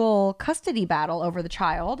legal custody battle over the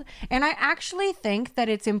child. And I actually think that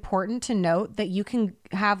it's important to note that you can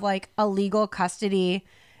have like a legal custody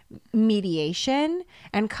mediation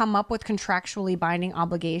and come up with contractually binding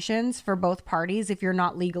obligations for both parties if you're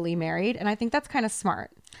not legally married. And I think that's kind of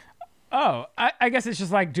smart. Oh, I guess it's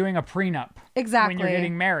just like doing a prenup. Exactly. when you're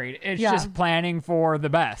getting married. It's Yeah. just planning for the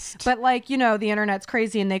best. But like, you know, the internet's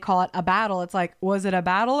crazy and they call it a battle. It's like, was it a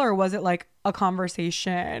battle or was it like a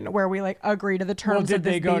conversation where we like agree to the terms Well, of did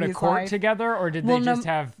this they go to baby's court life? together, or did Well, they no- just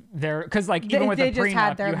have their? Because like even with they a just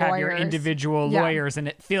had prenup, their you have your lawyers. individual Yeah. lawyers, and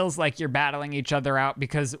it feels like you're battling each other out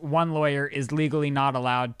because one lawyer is legally not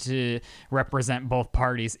allowed to represent both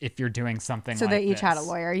parties if you're doing something. So like they each had a this.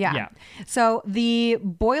 lawyer. Yeah. Yeah. So the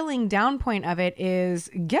boiling down point of it is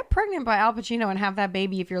get pregnant by Al Pacino and have that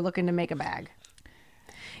baby if you're looking to make a bag.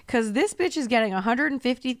 Because this bitch is getting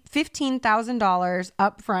 $115,000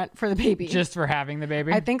 up front for the baby. Just for having the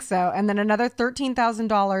baby. I think so. And then another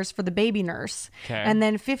 $13,000 for the baby nurse. Okay. And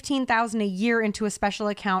then $15,000 a year into a special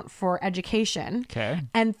account for education. Okay.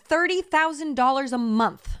 And $30,000 a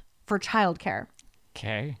month for childcare.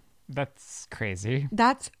 Okay, that's crazy.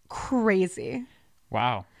 That's crazy.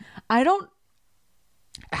 Wow. I don't.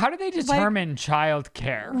 How do they determine child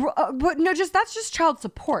care? But no, that's just child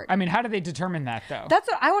support. I mean, how do they determine that though? That's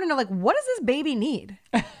what I want to know. Like, what does this baby need?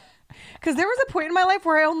 Because there was a point in my life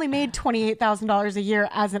where I only made $28,000 a year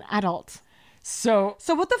as an adult. So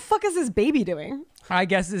So what the fuck is this baby doing? I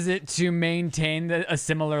guess, is it to maintain a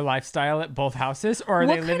similar lifestyle at both houses, or are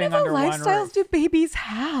What they kind living of a under one lifestyles roof? do babies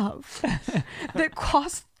have that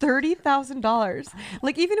cost $30,000?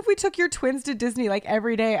 Like, even if we took your twins to Disney like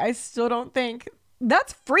every day, I still don't think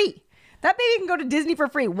that's free. That baby can go to Disney for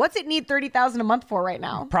free. What's it need $30,000 a month for right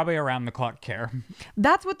now? Probably around the clock care.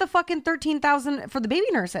 That's what the fucking $13,000 for the baby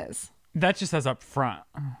nurse is. That just says up front.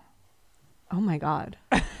 Oh my god,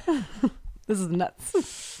 this is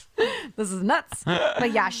nuts. This is nuts.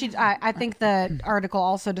 But yeah, I think the article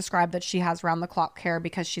also described that she has round the clock care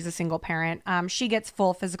because she's a single parent. She gets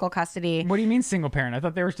full physical custody. What do you mean single parent? I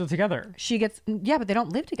thought they were still together. Yeah, but they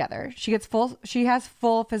don't live together. She has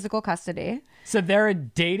full physical custody. So they're a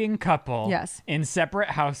dating couple. Yes. In separate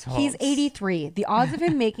households. He's 83. The odds of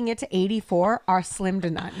him making it to 84 are slim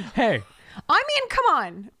to none. Hey, I mean, come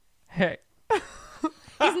on. hey.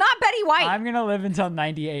 He's not Betty White. I'm gonna live until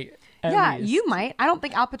 98. at Yeah, least. you might. I don't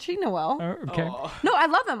think Al Pacino will. Oh, okay. No, I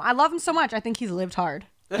love him. I love him so much. I think he's lived hard.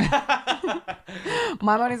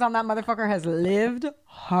 My money's on that motherfucker has lived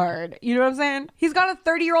hard. You know what I'm saying? He's got a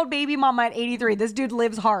 30-year-old baby mama at 83. This dude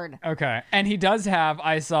lives hard. Okay. And he does have,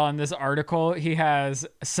 I saw in this article, he has,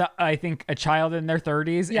 I think, a child in their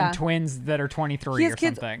 30s Yeah. and twins that are 23 He has or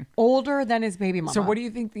kids something. older than his baby mama. So what do you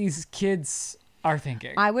think these kids are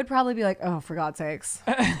thinking? I would probably be like, oh, for God's sakes.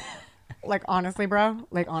 Like, honestly, bro.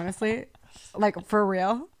 Like, honestly. Like, for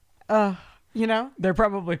real. You know? They're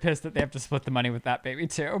probably pissed that they have to split the money with that baby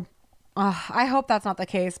too. I hope that's not the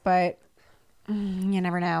case, but you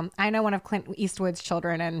never know. I know one of Clint Eastwood's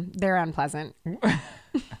children, and they're unpleasant.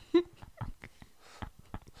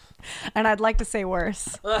 And I'd like to say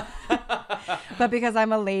worse. But because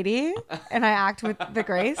I'm a lady and I act with the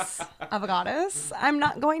grace of a goddess, I'm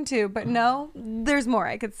not going to. But no, there's more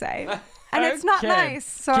I could say. And it's not Okay. nice,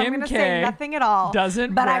 so I'm Kim going to K say nothing at all.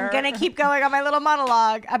 doesn't But wear- I'm going to keep going on my little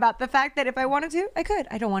monologue about the fact that if I wanted to, I could.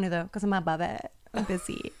 I don't want to, though, because I'm above it. I'm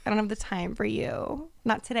busy. I don't have the time for you.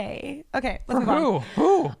 Not today. Okay, let's move on.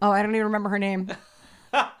 Who? Oh, I don't even remember her name.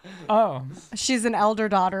 Oh, She's an elder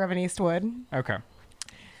daughter of an Eastwood. okay.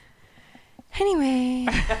 Anyway.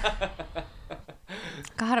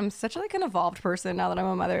 God, I'm such like an evolved person now that I'm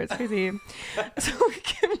a mother. It's crazy. So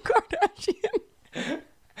Kim Kardashian.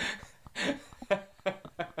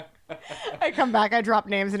 I come back, I drop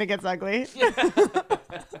names, and it gets ugly.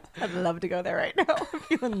 I'd love to go there right now. I'm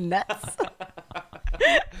feeling nuts.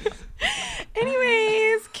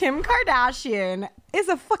 Anyways, Kim Kardashian is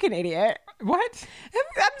a fucking idiot. What?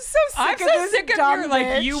 I'm so sick I'm of so this sick of dumb your, like,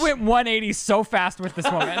 bitch. you went 180 so fast with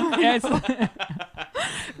this woman. It's-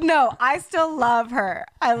 No, I still love her.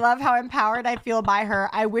 I love how empowered I feel by her.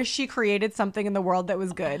 I wish she created something in the world that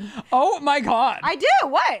was good. oh my God. I do.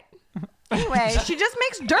 What? Anyway, she just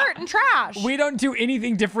makes dirt and trash. We don't do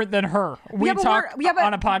anything different than her. We Yeah, but talk but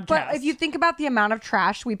on a podcast. But if you think about the amount of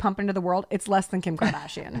trash we pump into the world, it's less than Kim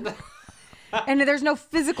Kardashian. And there's no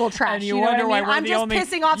physical trash. And you know what wonder I why mean? we're I'm the just only-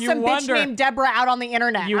 pissing off you some wonder- bitch named Deborah out on the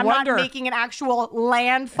internet. You I'm wonder- not making an actual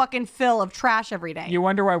land fucking fill of trash every day. You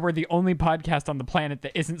wonder why we're the only podcast on the planet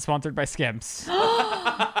that isn't sponsored by Skims.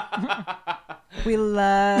 We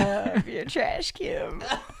love your trash, Kim.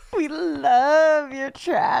 We love your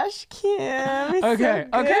trash, Kim. It's Okay,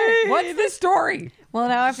 so okay. good. What's the story? Well,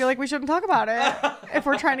 now I feel like we shouldn't talk about it if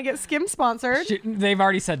we're trying to get Skim sponsored. They've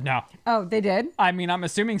already said no. Oh, they did? I mean, I'm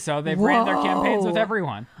assuming so. They've ran their campaigns with Whoa.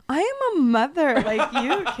 everyone. I am a mother like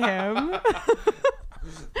you, Kim.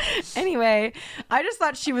 Anyway, I just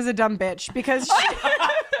thought she was a dumb bitch because she...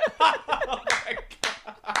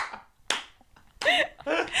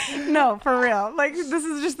 No, for real. Like, this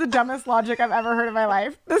is just the dumbest logic I've ever heard in my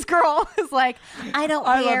life. This girl is like, I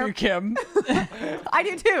love you, Kim. I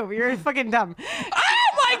do too. You're fucking dumb. Oh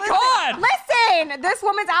my God! Listen, this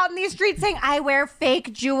woman's out in these streets saying, I wear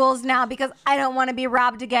fake jewels now because I don't want to be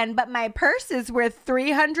robbed again, but my purse is worth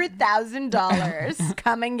 $300,000.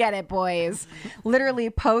 Come and get it, boys. Literally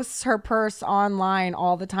posts her purse online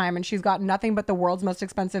all the time, and she's got nothing but the world's most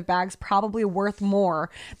expensive bags, probably worth more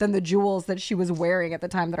than the jewels that she was wearing at the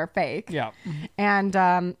time that are fake. Yeah. And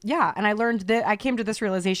and I learned that I came to this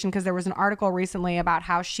realization because there was an article recently about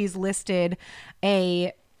how she's listed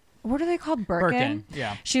what are they called? Birkin?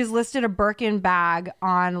 Yeah. She's listed a Birkin bag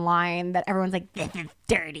online that everyone's like, this is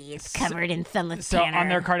dirty. It's covered in sunless tanner. On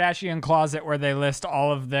their Kardashian closet where they list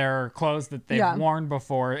all of their clothes that they've worn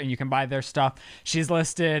before and you can buy their stuff, she's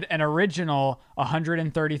listed an original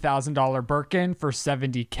 $130,000 Birkin for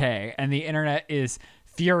 $70K. And the internet is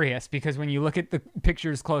furious because when you look at the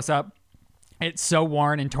pictures close up, it's so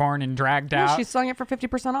worn and torn and dragged out. She's selling it for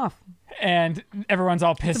 50% off. And everyone's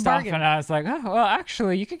all pissed off. And I was like, oh, well,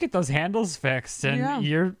 actually, you could get those handles fixed. And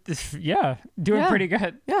you're, doing pretty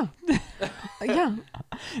good. Yeah. Yeah.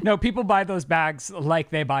 No, people buy those bags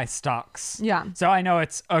like they buy stocks. Yeah. So I know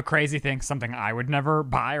it's a crazy thing, something I would never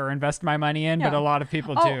buy or invest my money in, but a lot of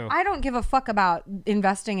people do. I don't give a fuck about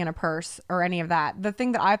investing in a purse or any of that. The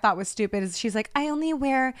thing that I thought was stupid is she's like, I only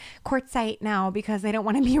wear quartzite now because I don't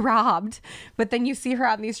want to be robbed. But then you see her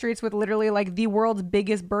out in these streets with literally like the world's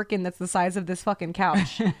biggest Birkin that's the size of this fucking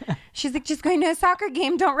couch. She's like, just going to a soccer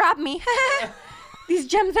game. Don't rob me. These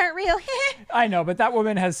gems aren't real. I know, but that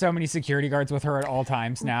woman has so many security guards with her at all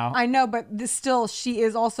times now. I know, but still, she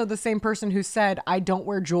is also the same person who said, I don't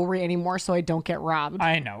wear jewelry anymore so I don't get robbed.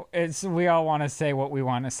 I know. We all want to say what we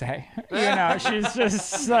want to say. She's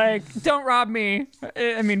just like, don't rob me.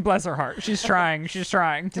 I mean, bless her heart. She's trying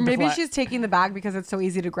to Maybe deflect. she's taking the bag because it's so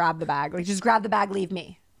easy to grab the bag. Like, just grab the bag, leave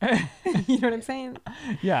me. You know what I'm saying?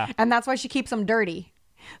 Yeah. And that's why she keeps them dirty.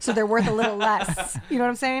 So they're worth a little less. You know what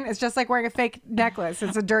I'm saying? It's just like wearing a fake necklace.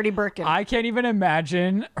 It's a dirty Birkin. I can't even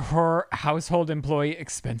imagine her household employee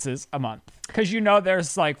expenses a month. Because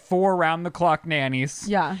there's like 4 round-the-clock nannies.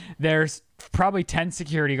 Yeah. There's probably 10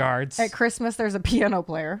 security guards. At Christmas, there's a piano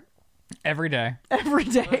player. Every day. Every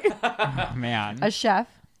day. Oh, man. A chef.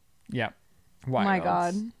 Yep. Oh my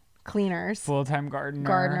God. Cleaners. Full-time gardener.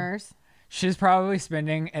 Gardeners. She's probably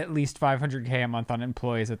spending at least $500K a month on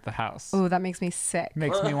employees at the house. Oh, that makes me sick.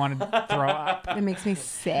 Makes me want to throw up. It makes me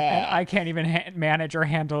sick. I can't even manage or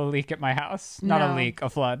handle a leak at my house. Not a leak, a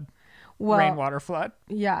flood. Well, rainwater flood.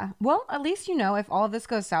 Yeah. Well, at least if all of this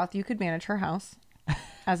goes south, you could manage her house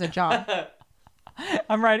as a job.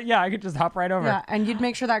 I'm right. Yeah, I could just hop right over. Yeah, and you'd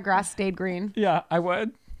make sure that grass stayed green. Yeah, I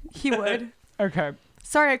would. He would. Okay.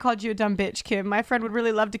 Sorry I called you a dumb bitch, Kim. My friend would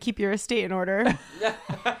really love to keep your estate in order.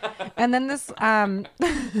 And then this I'd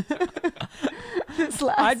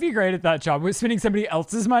be great at that job. With spending somebody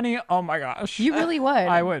else's money, oh my gosh. You really would.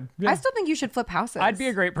 I would. Yeah. I still think you should flip houses. I'd be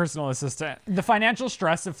a great personal assistant. The financial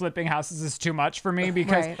stress of flipping houses is too much for me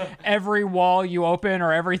because every wall you open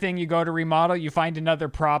or everything you go to remodel, you find another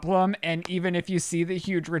problem. And even if you see the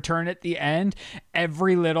huge return at the end,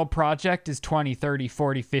 every little project is 20, 30,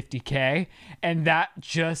 40, 50K. And that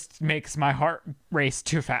just makes my heart race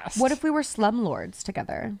too fast. What if we were slumlords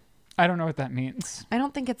together? I don't know what that means. I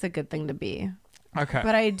don't think it's a good thing to be. Okay.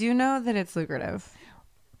 But I do know that it's lucrative.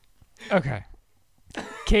 Okay.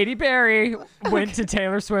 Katy Perry went to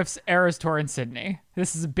Taylor Swift's Eras Tour in Sydney.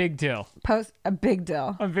 This is a big deal. A big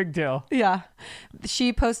deal. A big deal. Yeah.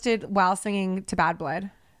 She posted while singing to Bad Blood.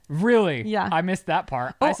 Really? Yeah. I missed that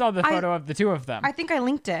part. I saw the photo of the two of them. I think I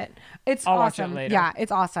linked it. It's I'll awesome. watch it later. Yeah,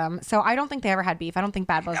 it's awesome. So I don't think they ever had beef. I don't think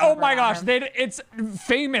Bad Blood. Oh my gosh. It's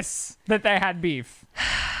famous that they had beef.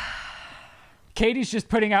 Katie's just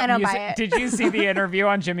putting out music. Did you see the interview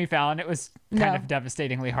on Jimmy Fallon? It was kind of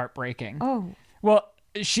devastatingly heartbreaking. Oh. Well,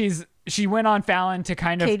 she went on Fallon to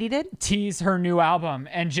kind of Katie did? tease her new album,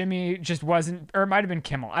 and Jimmy just wasn't, or it might have been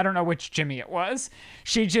Kimmel. I don't know which Jimmy it was.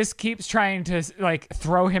 She just keeps trying to like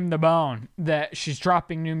throw him the bone that she's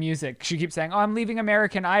dropping new music. She keeps saying, "Oh, I'm leaving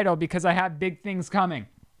American Idol because I have big things coming."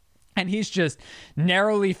 And he's just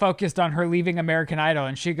narrowly focused on her leaving American Idol.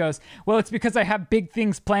 And she goes, "Well, it's because I have big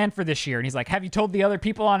things planned for this year." And he's like, "Have you told the other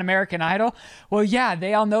people on American Idol?" "Well, yeah,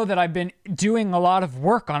 they all know that I've been doing a lot of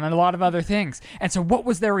work on a lot of other things." "And so what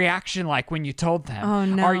was their reaction like when you told them?" Oh,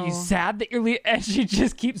 no. "Are you sad that you're leaving?" And she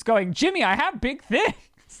just keeps going, "Jimmy, I have big things."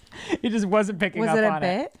 He just wasn't picking up on it. Was it a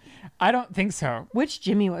bit? I don't think so. Which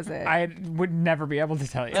Jimmy was it? I would never be able to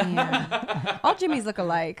tell you. Yeah. All Jimmys look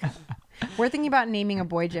alike. We're thinking about naming a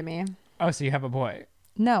boy Jimmy. Oh, so you have a boy.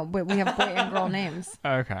 No, but we have boy and girl names.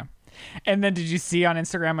 Okay. And then did you see on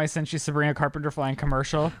Instagram I sent you Sabrina Carpenter flying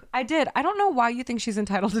commercial? I did. I don't know why you think she's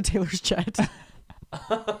entitled to Taylor's jet.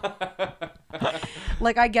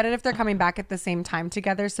 Like, I get it if they're coming back at the same time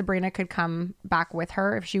together. Sabrina could come back with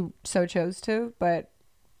her if she so chose to, but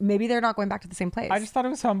maybe they're not going back to the same place. I just thought it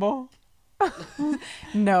was humble.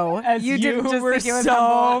 No, As you didn't just were think it was so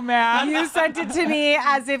humble. mad. You sent it to me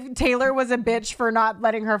as if Taylor was a bitch for not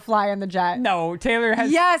letting her fly in the jet. No, Taylor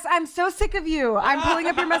has. Yes, I'm so sick of you. I'm pulling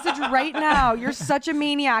up your message right now. You're such a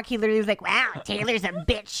maniac. He literally was like, wow, Taylor's a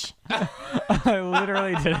bitch. I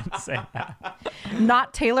literally didn't say that.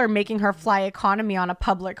 Not Taylor making her fly economy on a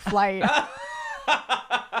public flight.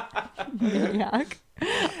 Maniac.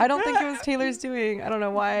 I don't think it was Taylor's doing. I don't know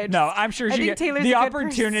why. No, I'm sure I she think Taylor's the a good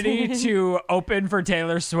opportunity person. to open for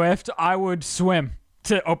Taylor Swift. I would swim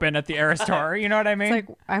to open at the Eras Tour. You know what I mean? It's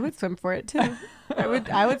like, I would swim for it too.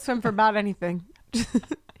 I would swim for about anything.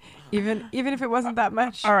 even if it wasn't that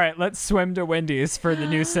much. All right, let's swim to Wendy's for the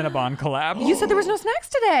new Cinnabon collab. You said there was no snacks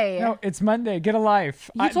today. No, it's Monday. Get a life.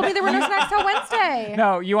 You told me there were no snacks till Wednesday.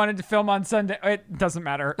 No, you wanted to film on Sunday. It doesn't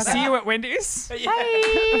matter. See you at Wendy's.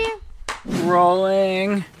 Bye.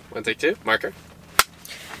 Rolling. 1, take 2. Marker.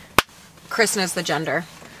 Chris knows the gender.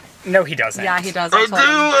 No, he doesn't. Yeah, he does. I do, and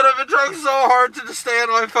I've been trying so hard to just stay on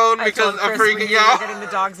my phone because I'm freaking out. Getting the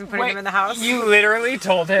dogs and putting them in the house. You literally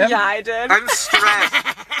told him? Yeah, I did. I'm stressed.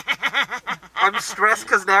 I'm stressed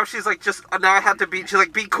because now she's like, now I have to be, she's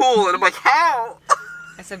like, be cool. And I'm like, how?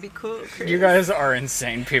 I said, be cool, Chris. You guys are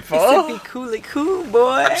insane people. I said, be cool, boy.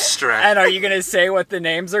 I'm stressed. And are you going to say what the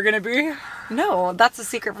names are going to be? No, that's a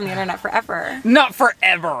secret from the internet forever. Not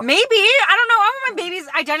forever. Maybe. I don't know. I want my baby's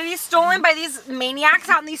identity stolen by these maniacs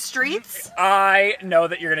out in these streets. I know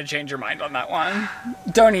that you're going to change your mind on that one.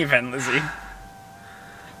 Don't even, Lizzie.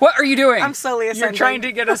 What are you doing? I'm slowly You're ascending. trying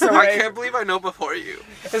to get us I away. can't believe I know before you.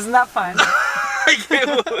 Isn't that fun? I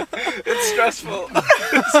can't believe it's stressful.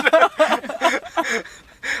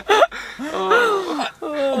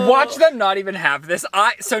 Watch them not even have this.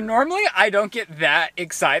 So normally I don't get that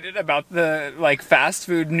excited about the like fast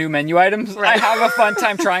food new menu items. I have a fun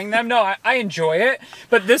time trying them. No, I enjoy it.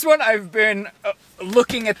 But this one I've been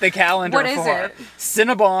looking at the calendar What is for. it?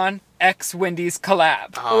 Cinnabon X Wendy's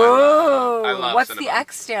collab. Oh, I love What's Cinnabon. the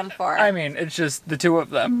X stand for? I mean, it's just the two of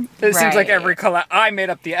them. It seems like Right. every collab. I made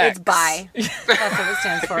up the X. It's bi. That's what it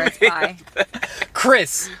stands for. It's bi.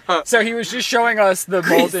 Chris. So he was just showing us the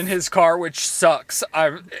mold in his car, which sucks.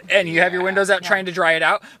 And you have your windows out trying to dry it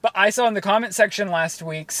out. But I saw in the comment section last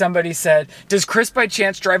week, somebody said, does Chris by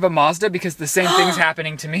chance drive a Mazda? Because the same thing's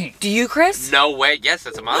happening to me. Do you, Chris? No way. Yes,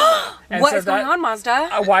 it's a Mazda. And What so is going on,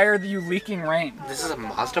 Mazda? Why are you leaking rain? This is a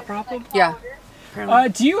Mazda problem? Yeah.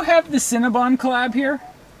 Do you have the Cinnabon collab here?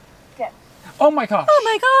 Yes. Oh my gosh. Oh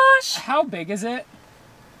my gosh. How big is it?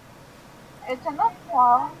 It's not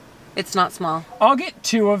small. It's not small. I'll get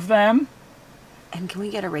 2 of them. And can we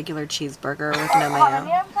get a regular cheeseburger with no How many?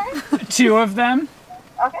 mayo? I'm sorry. 2 of them.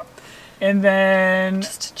 Okay. And then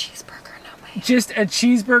Just a cheeseburger, no mayo. just a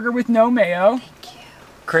cheeseburger with no mayo. Thank you.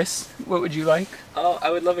 Chris, what would you like? Oh, I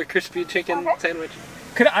would love a crispy chicken sandwich.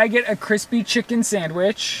 Could I get a crispy chicken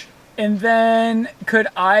sandwich? And then could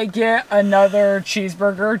I get another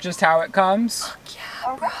cheeseburger, just how it comes?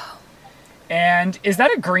 Yeah, bro. And is that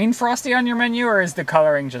a green Frosty on your menu, or is the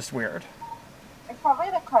coloring just weird? It's probably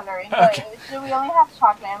the coloring, Okay. but we only have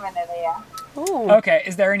chocolate and vanilla. Ooh. Okay,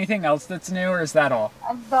 is there anything else that's new, or is that all?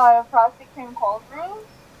 And the frosty cream cold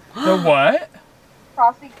brew. The what?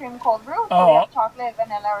 Frosty cream cold brew. So Oh. we have chocolate,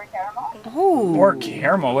 vanilla, or caramel. Ooh. Or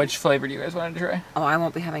caramel? Which flavor do you guys want to try? Oh, I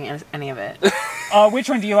won't be having any of it. Which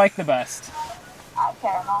one do you like the best?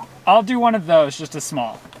 Caramel. I'll do one of those, just a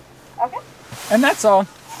small. Okay. And that's all.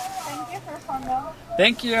 Thank you for some.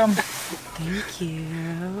 Thank you. Thank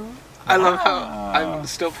you. I love how I'm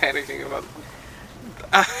still panicking about.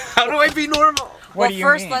 How do I be normal? What do you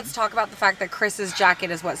first, mean? let's talk about the fact that Chris's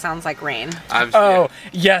jacket is what sounds like rain. Oh,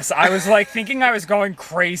 yes. I was like thinking I was going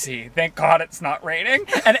crazy. Thank God it's not raining.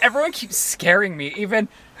 And everyone keeps scaring me. Even.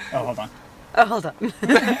 Oh, hold on. Oh, hold on.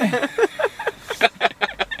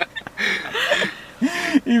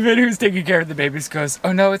 Even who's taking care of the babies goes,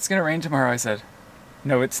 oh no, it's going to rain tomorrow. I said,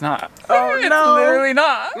 no, it's not. Oh, It's no. literally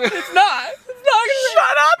not. It's not. It's not going to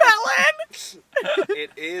Shut up, Helen!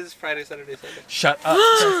 It is Friday, Saturday, Sunday. Shut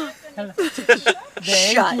up. Thank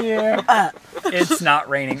Shut you. up. It's not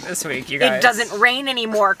raining this week, you guys. It doesn't rain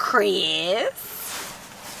anymore, Chris.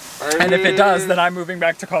 And if it does, then I'm moving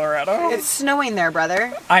back to Colorado. It's snowing there,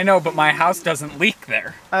 brother. I know, but my house doesn't leak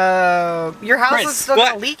there. Your house Chris, is still what?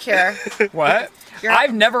 gonna leak here. What? Your-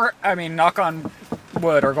 I've never, I mean, knock on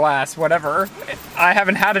wood or glass, whatever. I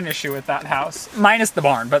haven't had an issue with that house. Minus the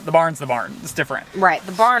barn, but the barn's the barn. It's different. Right.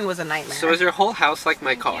 The barn was a nightmare. So is your whole house like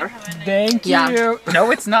my car? Thank Yeah. you.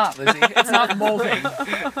 No, it's not, Lizzie. It's not molding.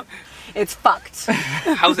 It's fucked.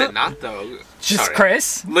 How's it not though? Just Sorry.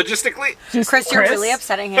 Chris. Logistically? Just Chris, you're really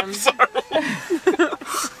upsetting him.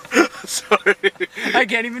 Sorry. I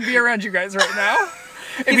can't even be around you guys right now.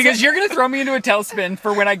 Because you're going to throw me into a tailspin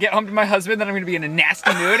for when I get home to my husband, then I'm going to be in a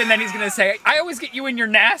nasty mood, and then he's going to say, I always get you when you're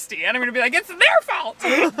nasty. And I'm going to be like, it's their fault.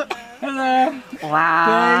 Hello. Wow.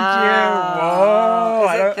 Thank you. Whoa.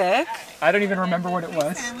 Is it thick? I don't even remember what it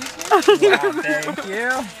was. Wow, thank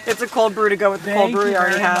you. It's a cold brew to go with the cold Thank brew he you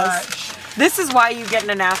already very has. much. This is why you get in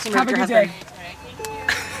a nasty mood Have with a your good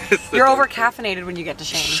husband. day. You're over caffeinated when you get to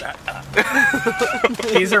Shane.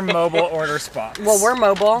 These are mobile order spots. Well, we're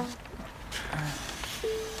mobile.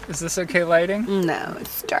 Is this okay lighting? No,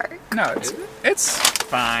 it's dark. No, it's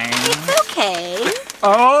fine. Okay.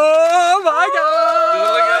 Oh my god! Does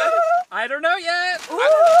it look good? I don't know yet.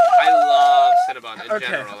 I love Cinnabon in Okay,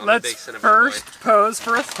 general. I'm a big let's Cinnabon first boy. pose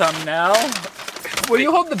for a thumbnail. Will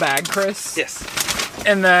you hold the bag, Chris? Yes.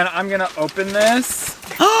 And then I'm gonna open this.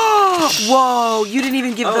 Whoa, you didn't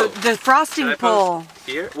even give Oh. the frosting Should I pull. pose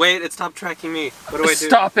here? Wait, it stopped tracking me. What do I do?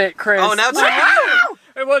 Stop it, Chris. Oh, now it's tracking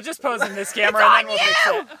you. We'll just pose in this camera and then we'll fix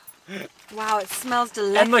it. Wow, it smells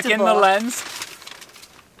delectable. And look in the lens.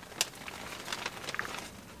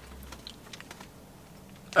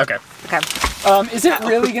 Okay. Okay. Is it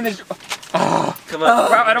really gonna? Come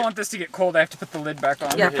on. Wow, I don't want this to get cold. I have to put the lid back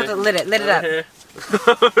on. Yeah, put the lid it up. Here.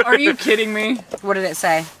 Are you kidding me? What did it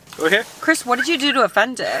say? Over here? Chris, what did you do to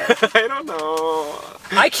offend it? I don't know.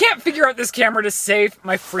 I can't figure out this camera to save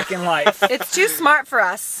my freaking life. It's too smart for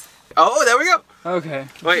us. Oh, there we go. Okay.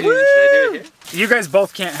 Wait, should I do it here? You guys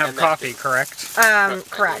both can't have And that coffee, correct?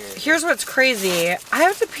 Correct. Here's what's crazy. I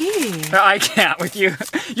have to pee. No, I can't with you.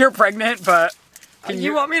 You're pregnant, but can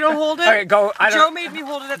You want me to hold it? Okay, go. I Joe don't. made me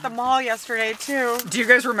hold it at the mall yesterday too. Do you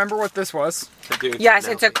guys remember what this was? Yes,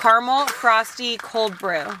 it's a caramel frosty cold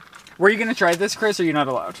brew. Were you gonna try this, Chris? Or are you not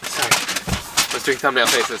allowed? Sorry. I was doing thumbnail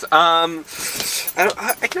faces. I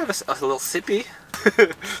can have a little sippy.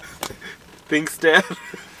 Thanks, Dad.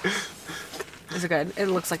 Is it good? It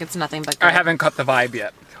looks like it's nothing but good. I haven't cut the vibe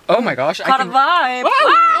yet. Oh my gosh! Caught I a can. vibe.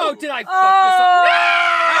 Oh, did I fuck this up?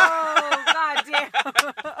 Oh, god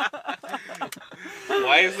damn.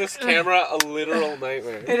 Why is this camera a literal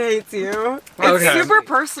nightmare? It hates you. Okay. It's super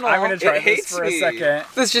personal. I'm gonna try It this hates for me. a second.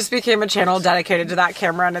 This just became a channel dedicated to that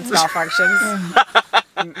camera and its malfunctions.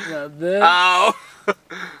 Yeah, this. Ow.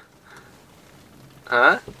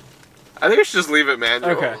 Huh? I think we should just leave it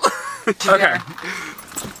manual. Okay. Okay.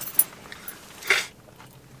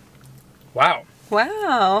 Wow.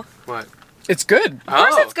 Wow. What? It's good. Of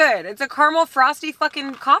course it's good. It's a caramel frosty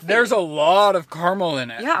fucking coffee. There's a lot of caramel in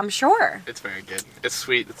it. Yeah, I'm sure. It's very good. It's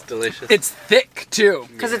sweet. It's delicious. It's thick too.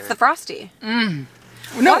 Because it's the frosty.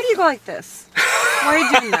 No, Why do you go like this? Why are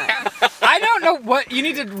you doing that? I don't know what you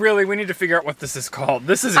need to really. We need to figure out what this is called.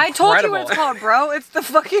 This is I incredible. told you what it's called, bro. It's the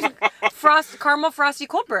fucking caramel frosty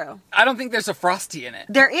cold brew. I don't think there's a frosty in it.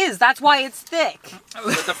 There is. That's why it's thick. But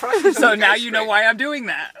the Frosty's So on now ice you know cream. why I'm doing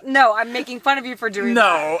that. No, I'm making fun of you for doing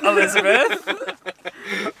that. No,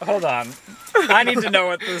 Elizabeth. Hold on. I need to know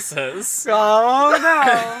what this is. Oh,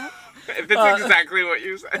 no. That's exactly what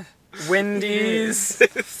you said. Wendy's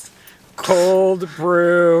cold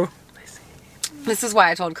brew. This is why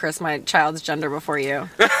I told Chris my child's gender before you.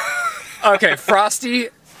 Okay, frosty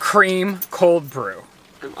cream cold brew.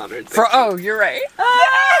 I'm honored. Oh, you're right.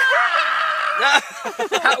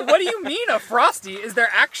 What do you mean a frosty? Is there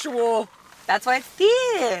actual? That's why it's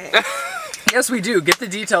thick. Yes, we do. Get the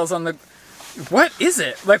details on the. What is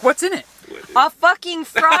it? Like, what's in it? A fucking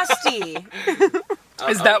frosty.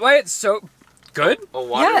 Is that why it's so good? A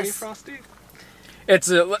watery Yes. Frosty? It's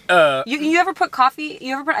a. You ever put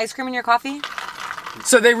ice cream in your coffee?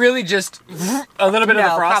 So they really just a little bit of the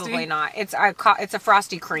No, frosty. probably not. It's a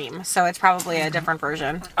frosty cream, so it's probably a different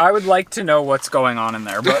version. I would like to know what's going on in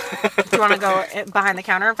there, but Do you want to go behind the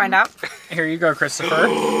counter and find out? here you go, Christopher.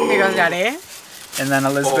 Here goes Daddy. And then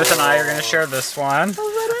Elizabeth and I are going to share this one.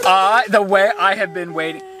 The way I have been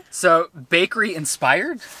waiting. So, bakery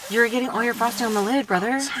inspired? You're getting all your frosting on the lid,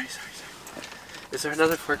 brother. Sorry. Is there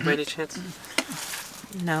another fork by any chance?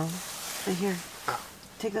 No. Right here.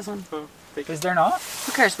 Take this one. Oh, thank you. Is there not?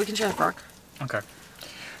 Who cares? We can share the fork. Okay.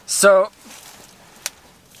 So,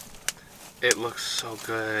 It looks so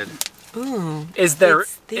good. Ooh. is there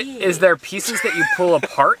It's thick. is there pieces that you pull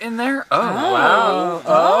apart in there? Oh, wow.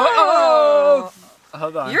 Oh.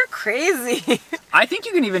 hold on. You're crazy. I think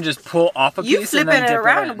you can even just pull off a You piece and flipping then it dip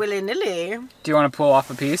around it in. willy-nilly. Do you want to pull off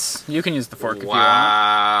a piece? You can use the fork if you want.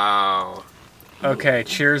 Wow. Okay,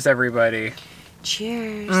 cheers, everybody.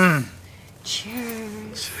 Cheers.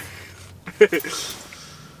 Cheers.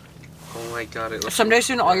 Oh my god, it looks Someday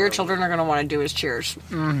soon, all your children are going to want to do is cheers.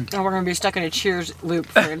 And we're going to be stuck in a cheers loop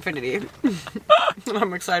for infinity.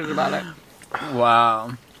 I'm excited about it.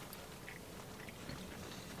 Wow.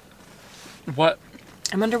 What?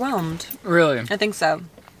 I'm underwhelmed. Really? I think so.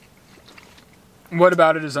 What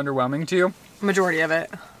about it is underwhelming to you? Majority of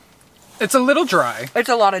it. It's a little dry. It's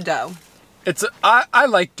a lot of dough. I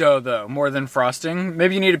like dough, though, more than frosting.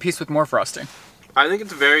 Maybe you need a piece with more frosting. I think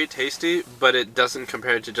it's very tasty, but it doesn't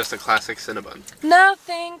compare to just a classic Cinnabon.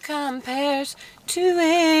 Nothing compares to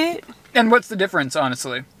it. And what's the difference,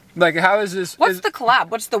 honestly? Like, how is this... What's the collab?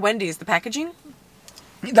 What's the Wendy's? The packaging?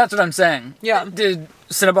 That's what I'm saying. Yeah. Did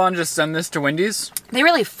Cinnabon just send this to Wendy's? They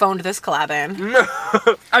really phoned this collab in.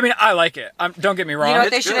 I mean, I like it. Don't get me wrong. You know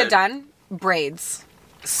what they It's should have good. done? Braids.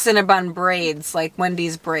 Cinnabon braids, like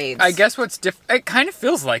Wendy's braids. I guess what's it kind of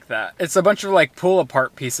feels like that. It's a bunch of, like,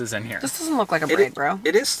 pull-apart pieces in here. This doesn't look like a braid, bro.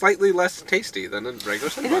 It is slightly less tasty than a regular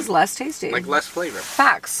Cinnabon. It is less tasty. Like, less flavor.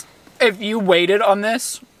 Facts. If you waited on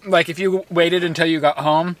this, like, if you waited until you got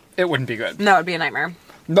home, it wouldn't be good. No, it'd be a nightmare.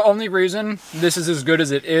 The only reason this is as good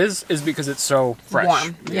as it is because it's so fresh.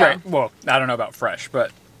 Warm, yeah. Right. Well, I don't know about fresh,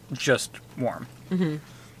 but just warm.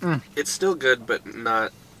 It's still good, but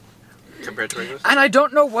not compared to regular Cinnabon. And I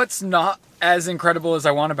don't know what's not as incredible as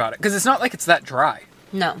I want about it, because it's not like it's that dry.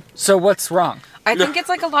 No. So what's wrong? I think it's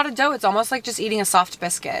like a lot of dough. It's almost like just eating a soft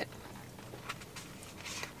biscuit.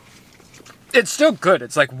 It's still good.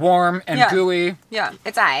 It's like warm and Yeah. gooey, Yeah.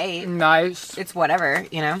 It's aight. nice. It's whatever,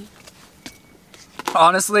 you know?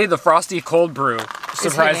 Honestly, the frosty cold brew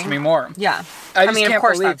surprised hitting. me more. Yeah. I just mean, can't of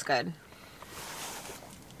course believe that's good.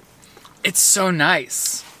 it's so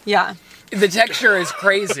nice. Yeah. The texture is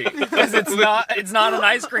crazy because it's not an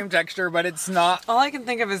ice cream texture, but it's not. All I can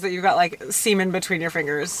think of is that you've got like semen between your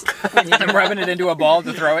fingers. When you do I'm that. rubbing it into a ball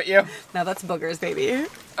to throw at you. No, that's boogers, baby.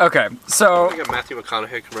 Okay, so Like a Matthew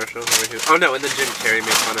McConaughey commercial over here. Oh no, and then Jim Carrey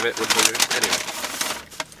made fun of it with boogers.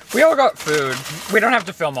 Anyway. we all got food. We don't have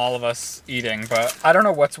to film all of us eating, but I don't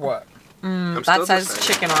know what's what. I'm still That says deciding.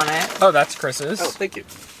 chicken on it. Oh, that's Chris's. Oh, thank you.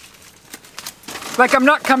 Like, I'm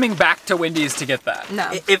not coming back to Wendy's to get that.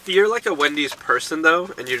 No. If you're like a Wendy's person though,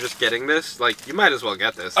 and you're just getting this, like you might as well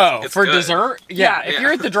get this. Oh, It's for good. dessert? Yeah. Yeah. If Yeah.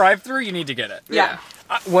 you're at the drive-thru, you need to get it. Yeah.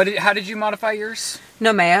 How did you modify yours?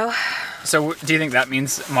 No mayo? So, do you think that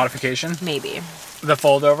means modification? Maybe. The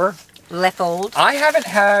fold over? Left old. I haven't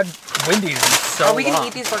had Wendy's in so Are we going to long.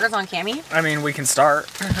 eat these burgers on Cami? I mean, we can start.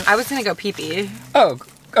 I was going to go pee-pee. Oh,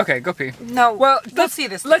 okay, go pee. No. Well, let's see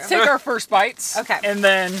this. Let's through. take our first bites. Okay. And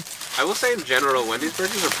then I will say in general, Wendy's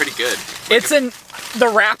burgers are pretty good.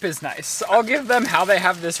 the wrap is nice. I'll give them how they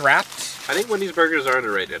have this wrapped. I think Wendy's burgers are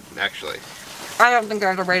underrated, actually. I don't think they're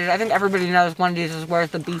underrated. I think everybody knows Wendy's is where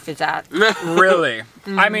the beef is at. Really?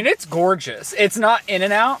 I mean, it's gorgeous. It's not in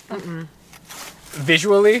and out.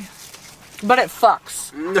 Visually. But it fucks.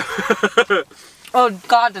 Oh,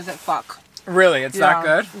 God, does it fuck. Really, it's that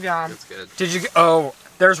good? Yeah. It's good. Did you? Oh,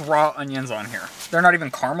 there's raw onions on here. They're not even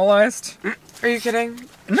caramelized. Are you kidding?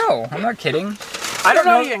 No, I'm not kidding. I don't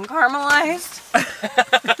They're not know. even caramelized.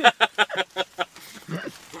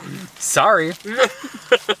 Sorry.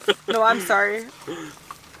 No, I'm sorry.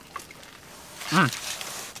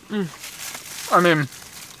 I mean,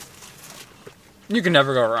 you can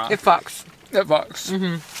never go wrong. It fucks. It fucks.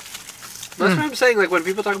 That's what I'm saying. Like when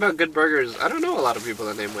people talk about good burgers, I don't know a lot of people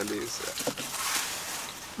that name Wendy's.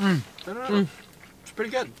 I don't know. It's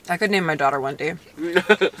pretty good. I could name my daughter Wendy.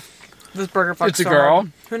 This burger fucks It's a so girl?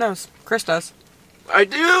 hard. Who knows? Chris does. I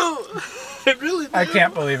do. I really do. I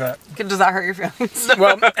can't believe it. Does that hurt your feelings?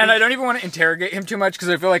 Well, and I don't even want to interrogate him too much because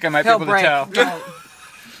I feel like I might be He'll able break. to tell. No.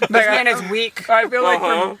 Like, This man is weak. I feel like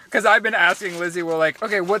Uh-huh. because I've been asking Lizzie, we're like,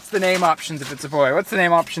 okay, what's the name options if it's a boy? What's the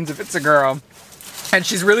name options if it's a girl? And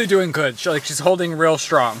she's really doing good. She's holding real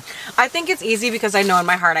strong. I think it's easy because I know in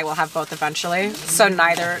my heart I will have both eventually. So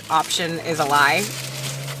neither option is a lie.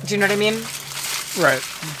 Do you know what I mean? Right.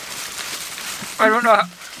 I don't know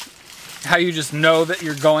how you just know that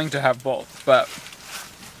you're going to have both, but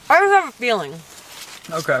I just have a feeling.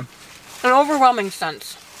 okay. An overwhelming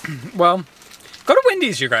sense. Well, go to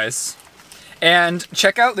Wendy's, you guys. And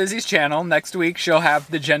check out Lizzie's channel. Next week, she'll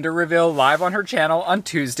have the gender reveal live on her channel on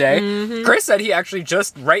Tuesday. Chris said he actually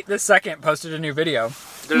just right this second posted a new video.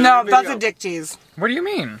 There's No, a that's video. a dick tease. What do you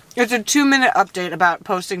mean? It's a 2-minute update about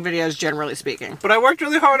posting videos generally speaking. But I worked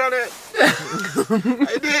really hard on it.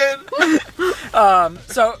 I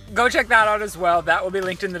did. So go check that out as well. That will be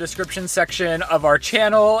linked in the description section of our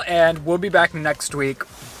channel, and we'll be back next week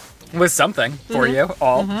with something for you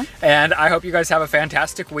all. And I hope you guys have a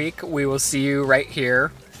fantastic week. We will see you right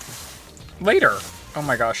here later. Oh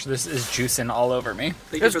my gosh, this is juicing all over me.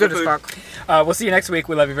 It's good as fuck. We'll see you next week.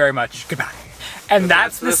 We love you very much. Goodbye. And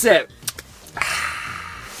that's the sip.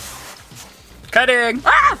 Cutting.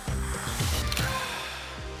 Ah!